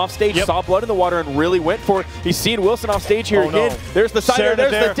Wilson off stage, saw blood in the water, and really went for it. He's seen Wilson off stage here again. There's the side,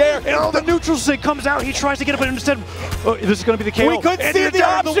 there's the dare. And the Neutral Sig comes out. He tries to get it, but instead, this is going to be the KO. We could see the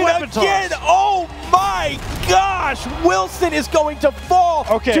option again. Oh my gosh! Wilson is going to fall.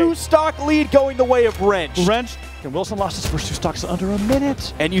 Okay. 2-stock lead going the way of Wrench. And Wilson lost his first 2 stocks in under a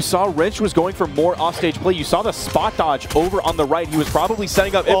minute. And you saw Wrench was going for more offstage play. You saw the spot dodge over on the right. He was probably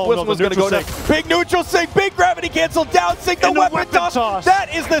setting up if Wilson was going to go down. Big neutral sig, big gravity cancel, down sig, the weapon toss. That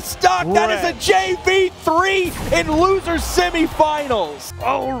is the stock. That is a JV3 in losers semifinals.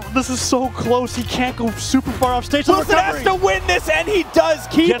 Oh, this is so close. He can't go super far off stage. Wilson has to win this, and he does,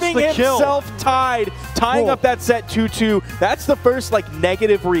 keeping himself tied, tying up that set 2-2. That's the first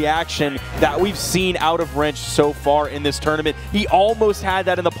negative reaction that we've seen out of Wrench so far in this tournament. He almost had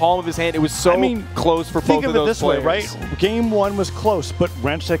that in the palm of his hand. It was so close for both of those this players. Way, right? Game 1 was close, but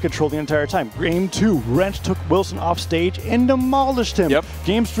Wrench had control the entire time. Game 2, Wrench took Wilson off stage and demolished him.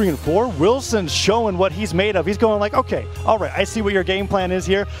 Games 3 and 4, Wilson's showing what he's made of. He's going like, okay, all right, I see what your game plan is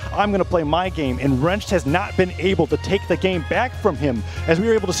here. I'm going to play my game. And Wrench has not been able to take the game back from him, as we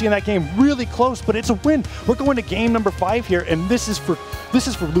were able to see in that game. Really close, but it's a win. We're going to game number 5 here, and this is for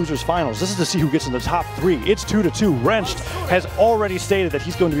losers finals. This is to see who gets in the top 3. It's 2-2. Wrenched has already stated that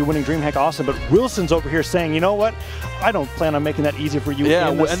he's going to be winning DreamHack Austin, but Wilson's over here saying, you know what? I don't plan on making that easy for you. Yeah,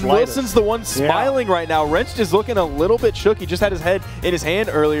 and Wilson's the one smiling right now. Wrenched is looking a little bit shook. He just had his head in his hand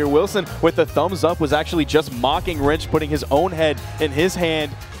earlier. Wilson, with the thumbs up, was actually just mocking Wrench, putting his own head in his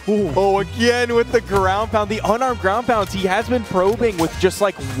hand. Ooh. Oh, again with the ground pound, the unarmed ground pounds. He has been probing with just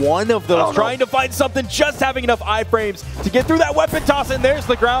one of those, trying to find something, just having enough iframes to get through that weapon toss. And there's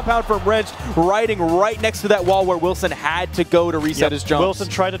the ground pound from Wrench, riding right next to that wall where Wilson had to go to reset his jumps. Wilson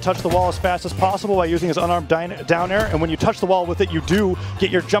tried to touch the wall as fast as possible by using his unarmed down air. And when you touch the wall with it, you do get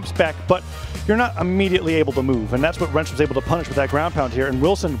your jumps back, but you're not immediately able to move. And that's what Wrench was able to punish with that ground pound here. And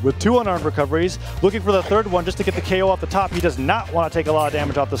Wilson, with 2 unarmed recoveries, looking for the 3rd one just to get the KO off the top. He does not want to take a lot of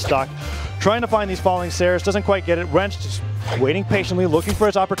damage off the stock. Trying to find these falling Sairs, doesn't quite get it. Wrench just waiting patiently, looking for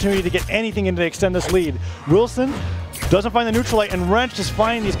his opportunity to get anything in to extend this lead. Wilson doesn't find the neutral light, and Wrench is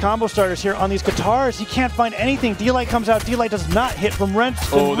finding these combo starters here on these guitars. He can't find anything. D-Light comes out. D-Light does not hit from Wrench.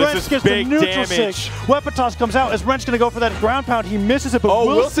 Oh, Wrench this is gets big the neutral damage. sig. Weapon toss comes out as Wrench going to go for that ground pound. He misses it, but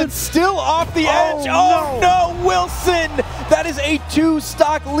Wilson's still off the edge. Oh no, Wilson! That is a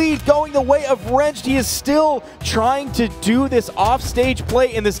 2-stock lead going the way of Wrench. He is still trying to do this off-stage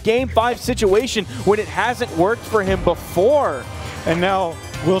play in this Game 5 situation when it hasn't worked for him before. And now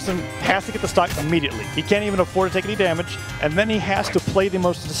Wilson has to get the stock immediately. He can't even afford to take any damage, and then he has to play the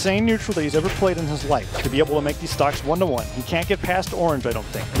most insane neutral that he's ever played in his life to be able to make these stocks 1-1. He can't get past orange, I don't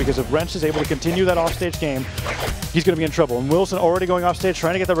think, because if Wrench is able to continue that offstage game, he's going to be in trouble. And Wilson already going offstage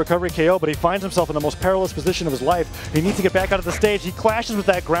trying to get that recovery KO, but he finds himself in the most perilous position of his life. He needs to get back out of the stage. He clashes with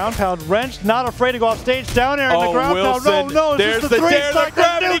that ground pound. Wrench not afraid to go off stage, down air in the ground pound. No, there's the dare, the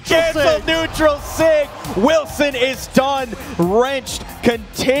gravity cancel, neutral sig. Wilson is done. Wrenched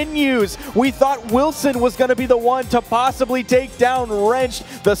continues. We thought Wilson was going to be the one to possibly take down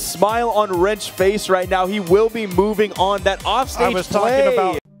Wrenched. The smile on Wrench's face right now. He will be moving on. That offstage I was talking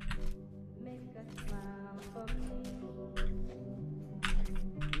about.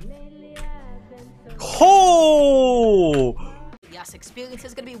 Oh! Yes, Experience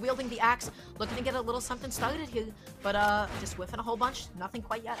is going to be wielding the axe, looking to get a little something started here, but just whiffing a whole bunch, nothing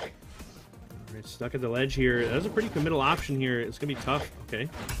quite yet. Right, stuck at the ledge here. That's a pretty committal option here. It's going to be tough. Okay,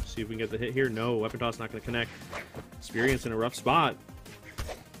 see if we can get the hit here. No, weapon toss not going to connect. Experience in a rough spot.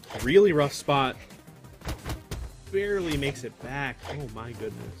 Really rough spot. Barely makes it back. Oh my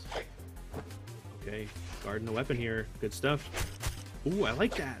goodness. Okay, guarding the weapon here. Good stuff. Ooh, I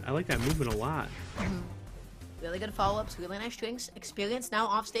like that. I like that movement a lot. Really good follow-ups, really nice strings. Experience now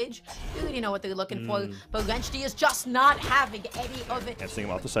off stage. You already know what they're looking for, but WRENCHD is just not having any of it. And seeing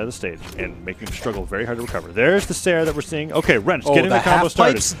him off the side of the stage and making him struggle very hard to recover. There's the Sair that we're seeing. Okay, Wrench getting the combo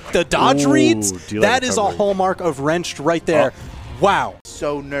started. The dodge reads, that is a hallmark of Wrenched right there. Wow.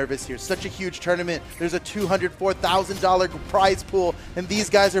 So nervous here. Such a huge tournament. There's a $204,000 prize pool, and these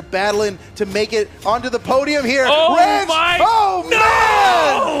guys are battling to make it onto the podium here. Oh, Wrench! my!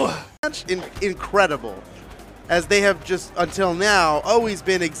 Oh, no! Incredible. As they have just, until now, always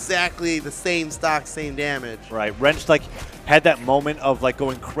been exactly the same stock, same damage. Right, Wrench, like, had that moment of like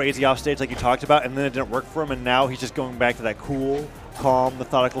going crazy off stage like you talked about, and then it didn't work for him, and now he's just going back to that cool, calm,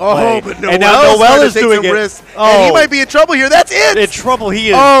 methodical play. Oh, but and now Noel is doing it. Risks, and he might be in trouble here. That's it. In trouble he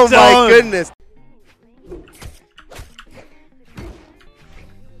is. Oh done. My goodness.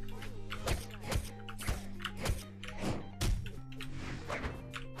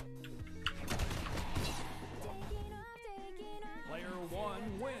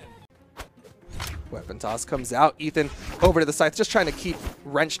 Weapon toss comes out. Ethan over to the sides, just trying to keep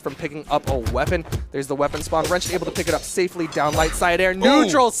Wrenched from picking up a weapon. There's the weapon spawn. Wrenched able to pick it up safely. Down light side air.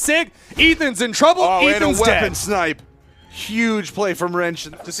 Neutral sig. Ethan's in trouble. Oh, Ethan's and a weapon dead. snipe. Huge play from Wrench.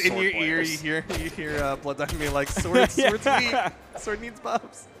 Just in your ear, you hear Blood Diamond be like, sword's neat. Sword needs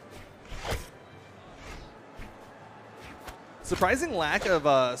buffs. Surprising lack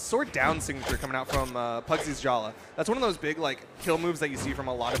of sword down signature coming out from Pugsy's Jala. That's one of those big like kill moves that you see from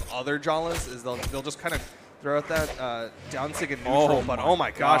a lot of other Jalas. Is they'll just kind of throw out that down sig and neutral. But oh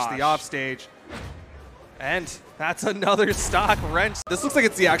my gosh, the offstage. And that's another stock Wrench. This looks like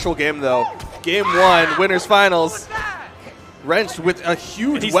it's the actual game though. Game 1, winners finals. Wrench with a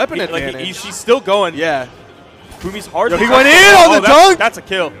huge weapon advantage. He's still going. Yeah. Boomy's hard. Yo, he went in on the dunk. That's a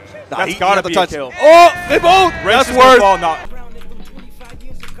kill. Nah, That's gotta be a kill. Oh, they both. Wrench That's worth. Not.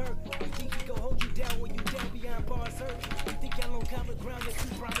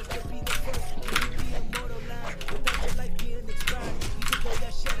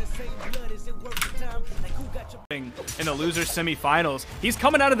 In the loser semifinals, he's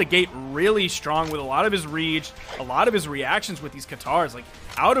coming out of the gate really strong with a lot of his reach, a lot of his reactions with these Katars. Like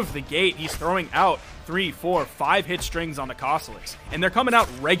out of the gate, he's throwing out 3, 4, 5 hit strings on the Cossalix, and they're coming out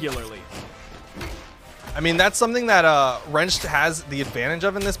regularly. I mean, that's something that Wrenched has the advantage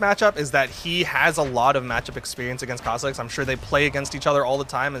of in this matchup, is that he has a lot of matchup experience against Cossalix. I'm sure they play against each other all the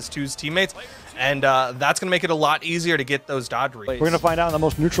time as Two's teammates, and that's going to make it a lot easier to get those dodge reads. We're going to find out on the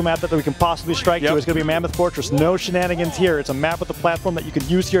most neutral map that we can possibly strike to. It's going to be Mammoth Fortress. No shenanigans here. It's a map with a platform that you can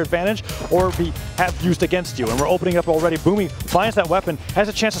use to your advantage or have used against you. And we're opening up already. Boomy finds that weapon, has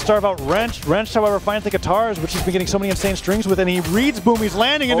a chance to starve out Wrenched. Wrenched, however, finds the Katars, which he's been getting so many insane strings with, and he reads Boomy's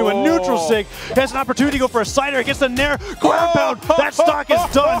landing into a neutral sig. He has an opportunity to go for a sider against the Nair. Ground pound. That stock is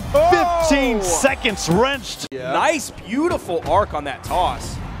done. 15 seconds. Wrenched. Yeah. Nice, beautiful arc on that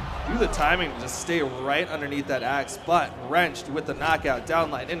toss. Do the timing to just stay right underneath that axe, but Wrenched with the knockout,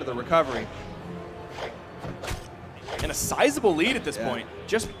 downline into the recovery. And a sizable lead at this point,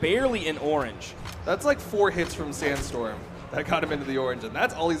 just barely in orange. That's like 4 hits from Sandstorm that got him into the orange, and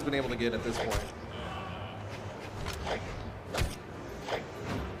that's all he's been able to get at this point.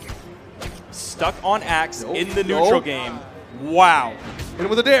 Stuck on axe in the neutral game. Wow. Hit him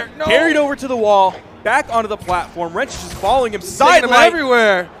with a dare. No. Carried over to the wall, back onto the platform. Wrench is just following him side him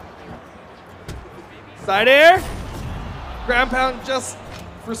everywhere. Side air. Ground pound just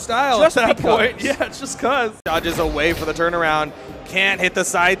for style just at that because. point. Yeah, just cause. Dodges away for the turnaround. Can't hit the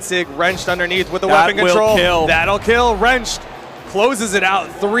side sig. Wrenched underneath with the weapon control. Kill. That'll kill. Wrenched closes it out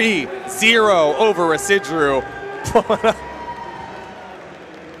 3-0 over Residru.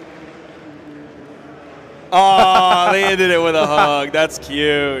 Oh, they ended it with a hug. That's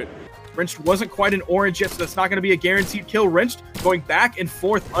cute. Wrenched wasn't quite an orange yet, so that's not going to be a guaranteed kill. Wrenched going back and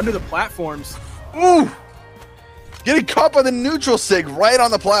forth under the platforms. Ooh! Getting caught by the neutral sig right on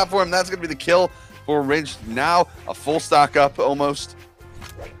the platform. That's going to be the kill for Wrenched. Now a full stock up almost.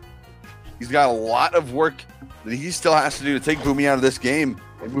 He's got a lot of work that he still has to do to take Boomy out of this game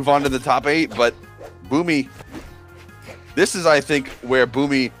and move on to the top 8. But Boomy, this is, I think, where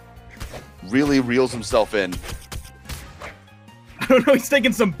Boomy really reels himself in. I don't know, he's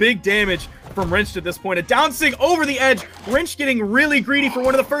taking some big damage from Wrenched at this point. A down sig over the edge. Wrenched getting really greedy for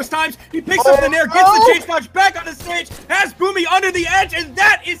one of the first times. He picks up the Nair, gets the chase dodge back on the stage, has Boomy under the edge, and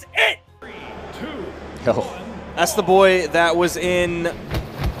that is it! 3, 2, 1. That's the boy that was in...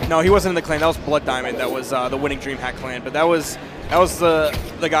 No, he wasn't in the clan. That was Blood Diamond. That was the winning DreamHack clan. But that was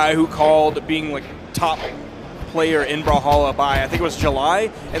the guy who called being like top player in Brawlhalla by, I think it was July,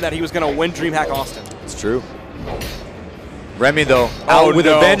 and that he was going to win DreamHack Austin. It's true. Remy, though, out with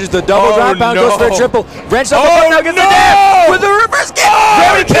advantage. The double ground pound goes for a triple. Wrench up the button, now gets the dab with the reverse kick.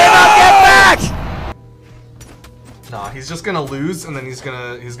 Remy cannot get back. Nah, he's just gonna lose, and then he's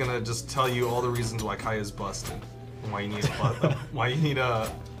gonna just tell you all the reasons why Kai is busted, and why you need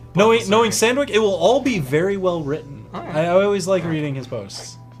a Knowing Sandwick, it will all be very well written. Right. I always like reading his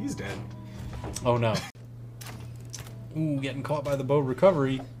posts. He's dead. Oh no. Ooh, getting caught by the bow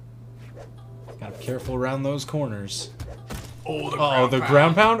recovery. Gotta be careful around those corners. Oh, the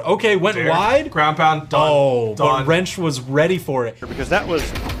ground pound? Okay, went wide. Ground pound, done. Oh, done. but Wrench was ready for it. Because that was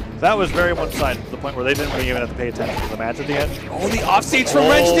That was very one-sided to the point where they didn't really even have to pay attention to the match at the end. Oh, the offstage from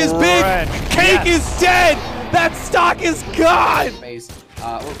WRENCHD is big. Cake is dead. That stock is gone.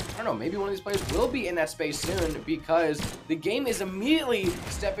 Well, I don't know, maybe one of these players will be in that space soon because the game is immediately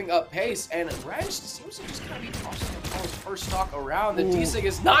stepping up pace, and WRENCHD seems to just kind of be tossing his first stock around. The D-Sig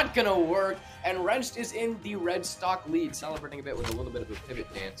is not going to work, and WRENCHD is in the red stock lead, celebrating a bit with a little bit of a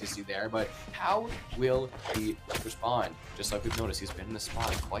pivot dance you see there, but how will he respond? Just like we've noticed, he's been in the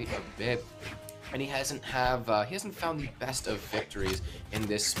spot quite a bit, and he hasn't found the best of victories in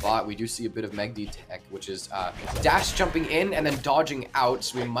this spot. We do see a bit of MegD tech, which is dash jumping in and then dodging out,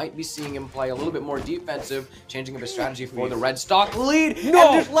 so we might be seeing him play a little bit more defensive, changing up his strategy for the red stock lead, and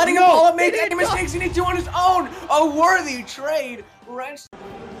just letting him fall up, make any mistakes he needs to on his own. A worthy trade. WRENCHD.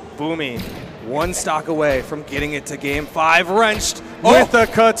 Boomy, one stock away from getting it to game 5. WRENCHD with the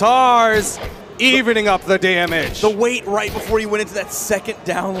Katars, evening up the damage. The wait right before he went into that second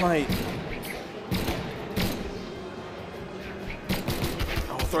downlight.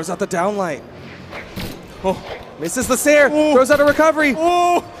 Throws out the downlight. Oh, misses the Sair. Throws out a recovery.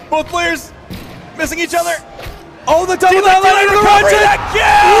 Oh, both players missing each other. Oh, the double downlight into the WRENCHD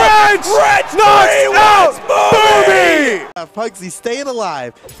knocks out Boomy. Pugsy staying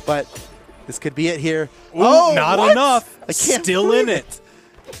alive, but this could be it here. Ooh, not enough. I can't Still in it.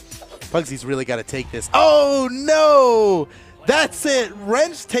 Pugsy's really got to take this. Oh, no. That's it.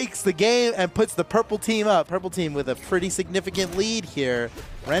 WRENCHD takes the game and puts the purple team up. Purple team with a pretty significant lead here.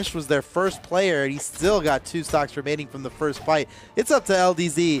 WRENCHD was their first player, and he still got 2 stocks remaining from the first fight. It's up to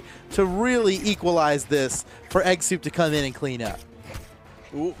LDZ to really equalize this for Egg Soup to come in and clean up.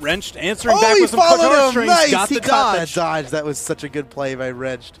 Ooh, WRENCHD answering back with some Qatar strings. Nice. Got he the caught dodge. that dodge. That was such a good play by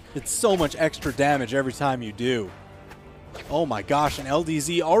WRENCHD. It's so much extra damage every time you do. Oh my gosh, and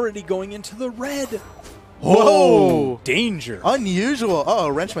LDZ already going into the red. Whoa! Danger. Unusual. Oh,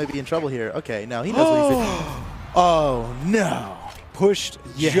 WRENCHD might be in trouble here. Okay, now he knows what he's doing. Oh, no. Pushed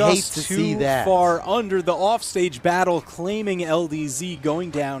just too far under the offstage battle, claiming LDZ,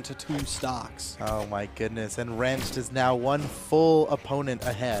 going down to 2 stocks. Oh, my goodness. And WRENCHD is now 1 full opponent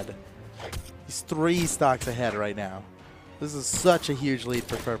ahead. He's 3 stocks ahead right now. This is such a huge lead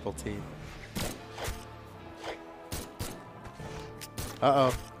for Purple Team.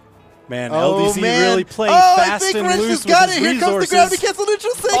 Uh-oh. Man, LDZ really playing fast and loose with his resources. Here comes the gravity cancel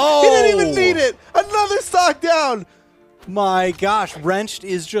neutral sig. He didn't even need it. Another stock down. My gosh, WRENCHD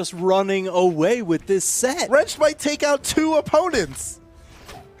is just running away with this set. WRENCHD might take out 2 opponents.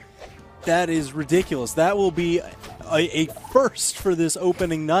 That is ridiculous. That will be a first for this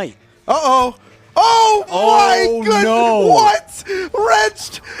opening night. Uh-oh. Oh, my goodness. No. What?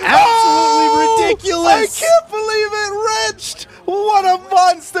 WRENCHD. Absolutely ridiculous. I can't believe it. WRENCHD. What a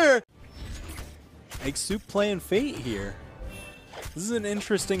monster. Egg Soup playing Fate here. This is an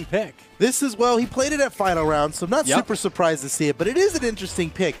interesting pick. This is, well, he played it at final round, so I'm not super surprised to see it, but it is an interesting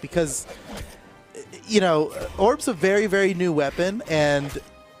pick because, you know, Orb's a very, very new weapon, and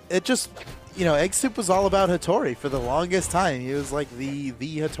it just, you know, Egg Soup was all about Hattori for the longest time. He was like the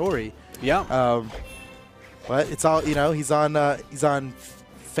Hattori. Yeah. But it's all, you know, he's on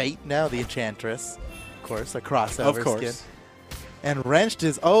Fate now, the Enchantress, of course, a crossover skin. And WRENCHD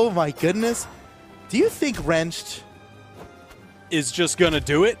is, oh my goodness. Do you think WRENCHD is just going to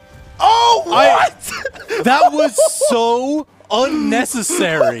do it? Oh, what? That was so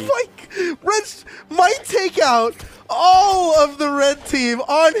unnecessary. WRENCHD might take out all of the red team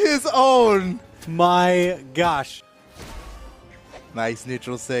on his own. My gosh. Nice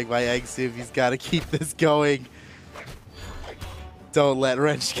neutral sig by Egg Soup. He's got to keep this going. Don't let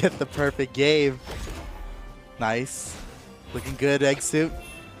WRENCHD get the perfect game. Nice. Looking good, Egg Soup.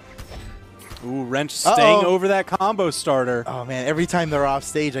 Ooh, WRENCHD staying over that combo starter. Oh, man. Every time they're off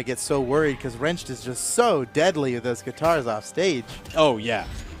stage, I get so worried because WRENCHD is just so deadly with those guitars off stage. Oh, yeah.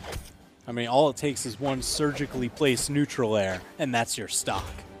 I mean, all it takes is one surgically placed neutral air, and that's your stock.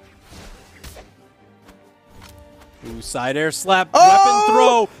 Ooh, side air slap, weapon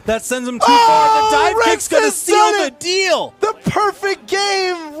throw. That sends him too far. The dive kick's going to seal the deal. The perfect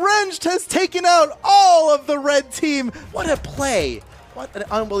game. WRENCHD has taken out all of the red team. What a play. What an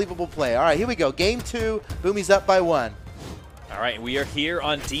unbelievable play. All right, here we go. Game 2. Boomy's up by 1. All right, we are here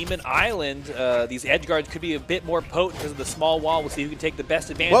on Demon Island. These edge guards could be a bit more potent because of the small wall. We'll see who can take the best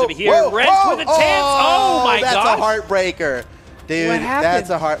advantage of it here. WRENCHD with a chance. Oh my gosh. That's a heartbreaker. Dude, what happened? That's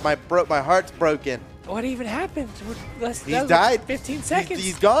a my heart's broken. What even happened? He died. 15 seconds.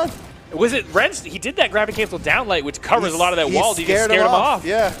 He's gone. Was it Wrench? He did that grab and cancel down light, which covers a lot of that wall. He just scared scared him off.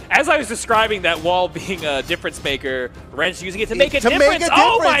 Yeah. As I was describing that wall being a difference maker, Wrench using it to make a difference.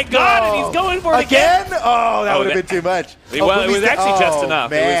 Oh my God! And he's going for it again. Oh, that would have been too much. Well, it was actually just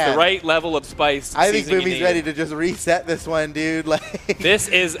enough. Man. It was the right level of spice. I think Boomy's ready to just reset this one, dude. Like this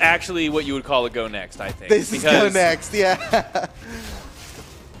is actually what you would call a go next, I think. This is go next, yeah.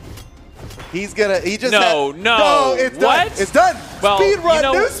 He's gonna. He just. No, it's what? done. It's done. Well, speed run. you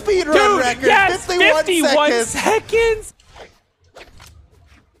know, New speed run record. Yes, 51 seconds.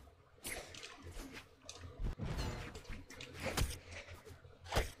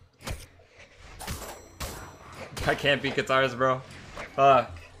 I can't beat guitars, bro.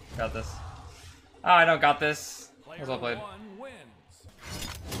 Fuck. Got this. Oh, I don't got this. Well played.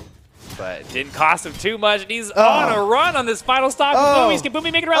 But it didn't cost him too much, and he's on a run on this final stop. Can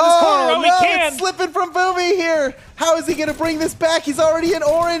Boomy make it around this corner? Oh, he can. It's slipping from Boomy here. How is he going to bring this back? He's already in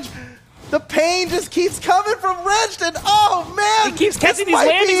orange. The pain just keeps coming from Wrenched, and oh, man. He keeps catching these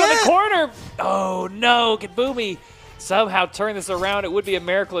landings on the corner. Oh, no. Can Boomy somehow turn this around? It would be a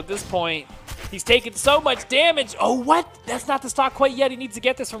miracle at this point. He's taking so much damage. Oh, what? That's not the stock quite yet. He needs to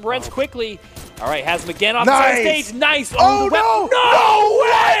get this from Wrench quickly. All right, has him again off the side stage. Nice. Oh, no. No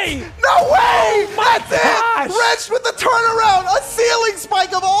way. No way. Oh, my That's it. Wrenched with the turnaround. A ceiling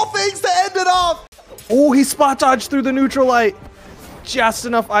spike of all things to end it off. Oh, he spot dodged through the neutral light. Just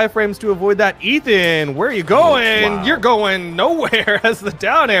enough iframes to avoid that. Ethan, where are you going? Wow. You're going nowhere as the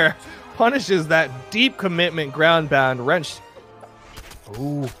down air punishes that deep commitment ground bound Wrench.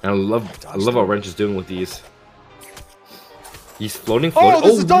 Ooh. I love what Wrench is doing with these. He's floating forward. Oh,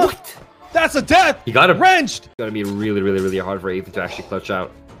 this is done. That's a death. He got it. Wrenched. It's gonna be really hard for Ethan to actually clutch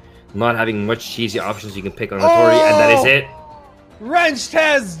out. Not having much cheesy options you can pick on Hattori, and that is it. Wrenched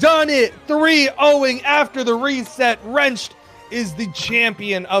has done it. 3-0ing after the reset. Wrenched is the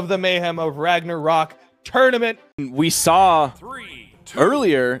champion of the Mayhem of Ragnarok tournament. We saw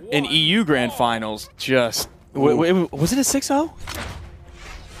earlier in EU Grand Finals just... Was it a 6-0?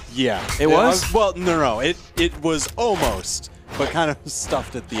 Yeah. It was? Well, no. It was almost, but kind of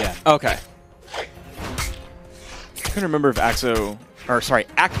stuffed at the end. Okay. I couldn't remember if Axo, or sorry,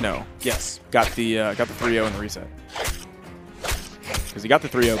 Acno. Yes. Got the 3-0 in the reset. Because he got the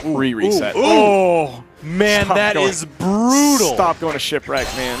 3-0 pre-reset. Oh, man, that is brutal. Stop going to shipwreck,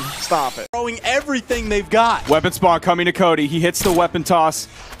 man. Stop it. Throwing everything they've got. Weapon spawn coming to Cody. He hits the weapon toss.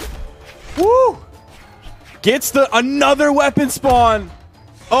 Woo! Gets another weapon spawn.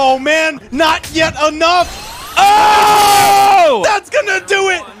 Oh, man, not yet enough. Oh! That's gonna do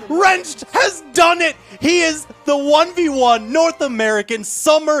it. Wrenched has done it. He is the 1v1 North American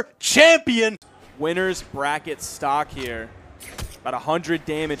Summer Champion. Winner's bracket stock here. About 100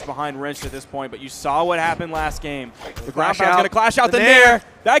 damage behind Wrench at this point, but you saw what happened last game. The ground pound's going to clash out the Nair.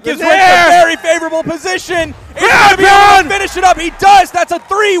 That gives Wrench a very favorable position. He's going to be able to finish it up. He does. That's a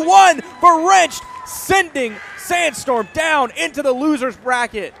 3-1 for Wrench, sending Sandstorm down into the loser's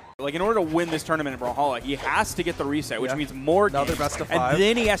bracket. Like, in order to win this tournament in Brawlhalla, he has to get the reset, which means more games. Another best of 5. And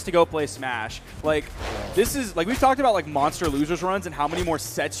then he has to go play Smash. Like, this is, like, we've talked about, like, monster losers runs and how many more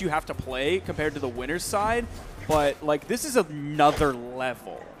sets you have to play compared to the winner's side. But, like, this is another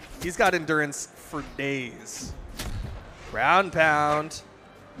level. He's got endurance for days. Ground pound.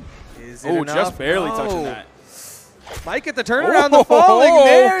 Is it enough? Just barely touching that. Might get the turnaround. The falling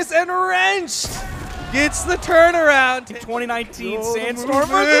Nairs and Wrenched gets the turnaround. 2019 Sandstorm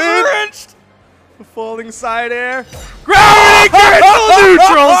versus Wrenched. The falling side air. Gravity cancel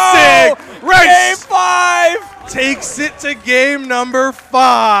neutral sig. Game 5 takes it to game number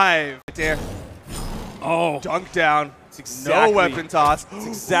 5. There. Oh, dunk down. Exactly. No weapon toss. It's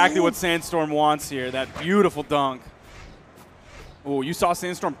exactly what Sandstorm wants here. That beautiful dunk. Oh, you saw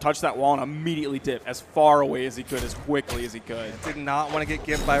Sandstorm touch that wall and immediately dip as far away as he could, as quickly as he could. Did not want to get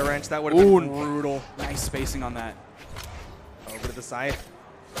gimped by Wrench. That would have been brutal. Nice spacing on that. Over to the side.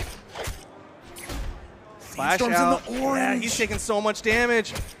 Flash out. In the orange. Yeah, he's taking so much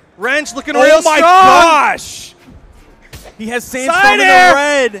damage. Wrench looking real strong. Oh my gosh! He has Sandstorm in the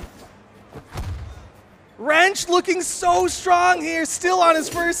red. Wrench looking so strong here, still on his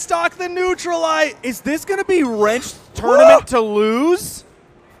first stock, the neutral light. Is this going to be Wrench's tournament to lose?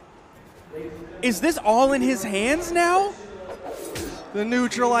 Is this all in his hands now? The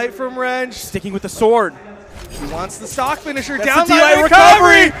neutral light from Wrench. Sticking with the sword. He wants the stock finisher. That's Down the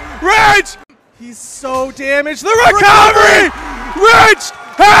recovery. Wrench! He's so damaged. The recovery! Wrench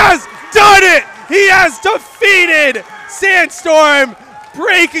has done it! He has defeated Sandstorm,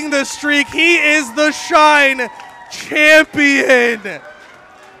 breaking the streak. He is the Shine champion.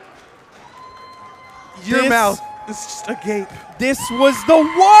 Your mouth This is just a gape. This was the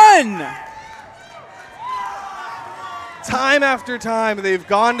one! Time after time, they've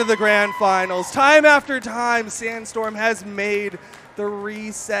gone to the grand finals. Time after time, Sandstorm has made the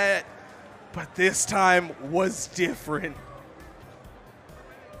reset. But this time was different.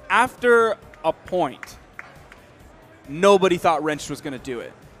 After a point, nobody thought Wrenched was going to do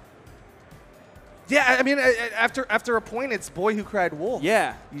it. Yeah, I mean, after a point, it's boy who cried wolf.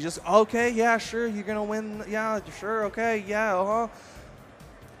 Yeah. You just, okay, yeah, sure, you're going to win. Yeah, sure, okay, yeah, uh-huh.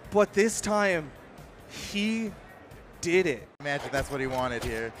 But this time, he did it. Imagine that's what he wanted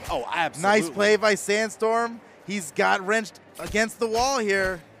here. Oh, absolutely. Nice play by Sandstorm. He's got Wrenched against the wall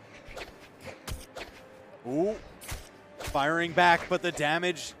here. Ooh. Firing back, but the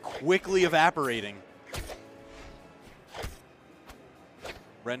damage quickly evaporating.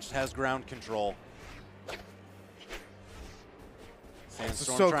 Wrenched has ground control.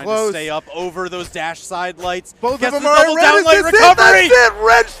 Sandstorm so trying close. to stay up over those dash side lights. Both Gets of them the are double red. down light That's recovery. It.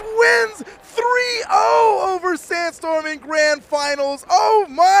 Wrenched wins 3-0 over Sandstorm in grand finals. Oh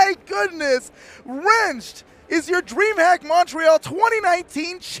my goodness. Wrenched is your DreamHack Montreal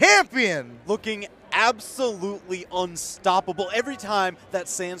 2019 champion. Looking absolutely unstoppable. Every time that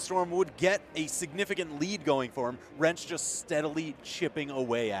Sandstorm would get a significant lead going for him, Wrench just steadily chipping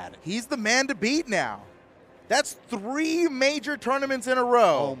away at it. He's the man to beat now. That's 3 major tournaments in a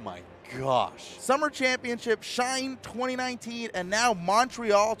row. Oh my gosh. Summer Championship, Shine 2019, and now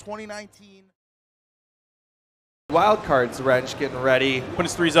Montreal 2019. Wild cards, Wrench getting ready. Put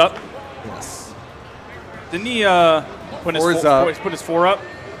his 3s up. Yes. Didn't he put his 4's up. Put his 4 up?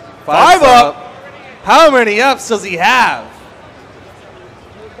 5 up. How many ups does he have?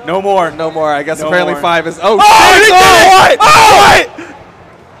 No more. No more. I guess No apparently more. 5 is. Oh, what? Oh, what?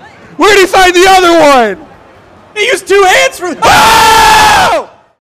 Where did he find the other one? He used 2 hands for. Oh,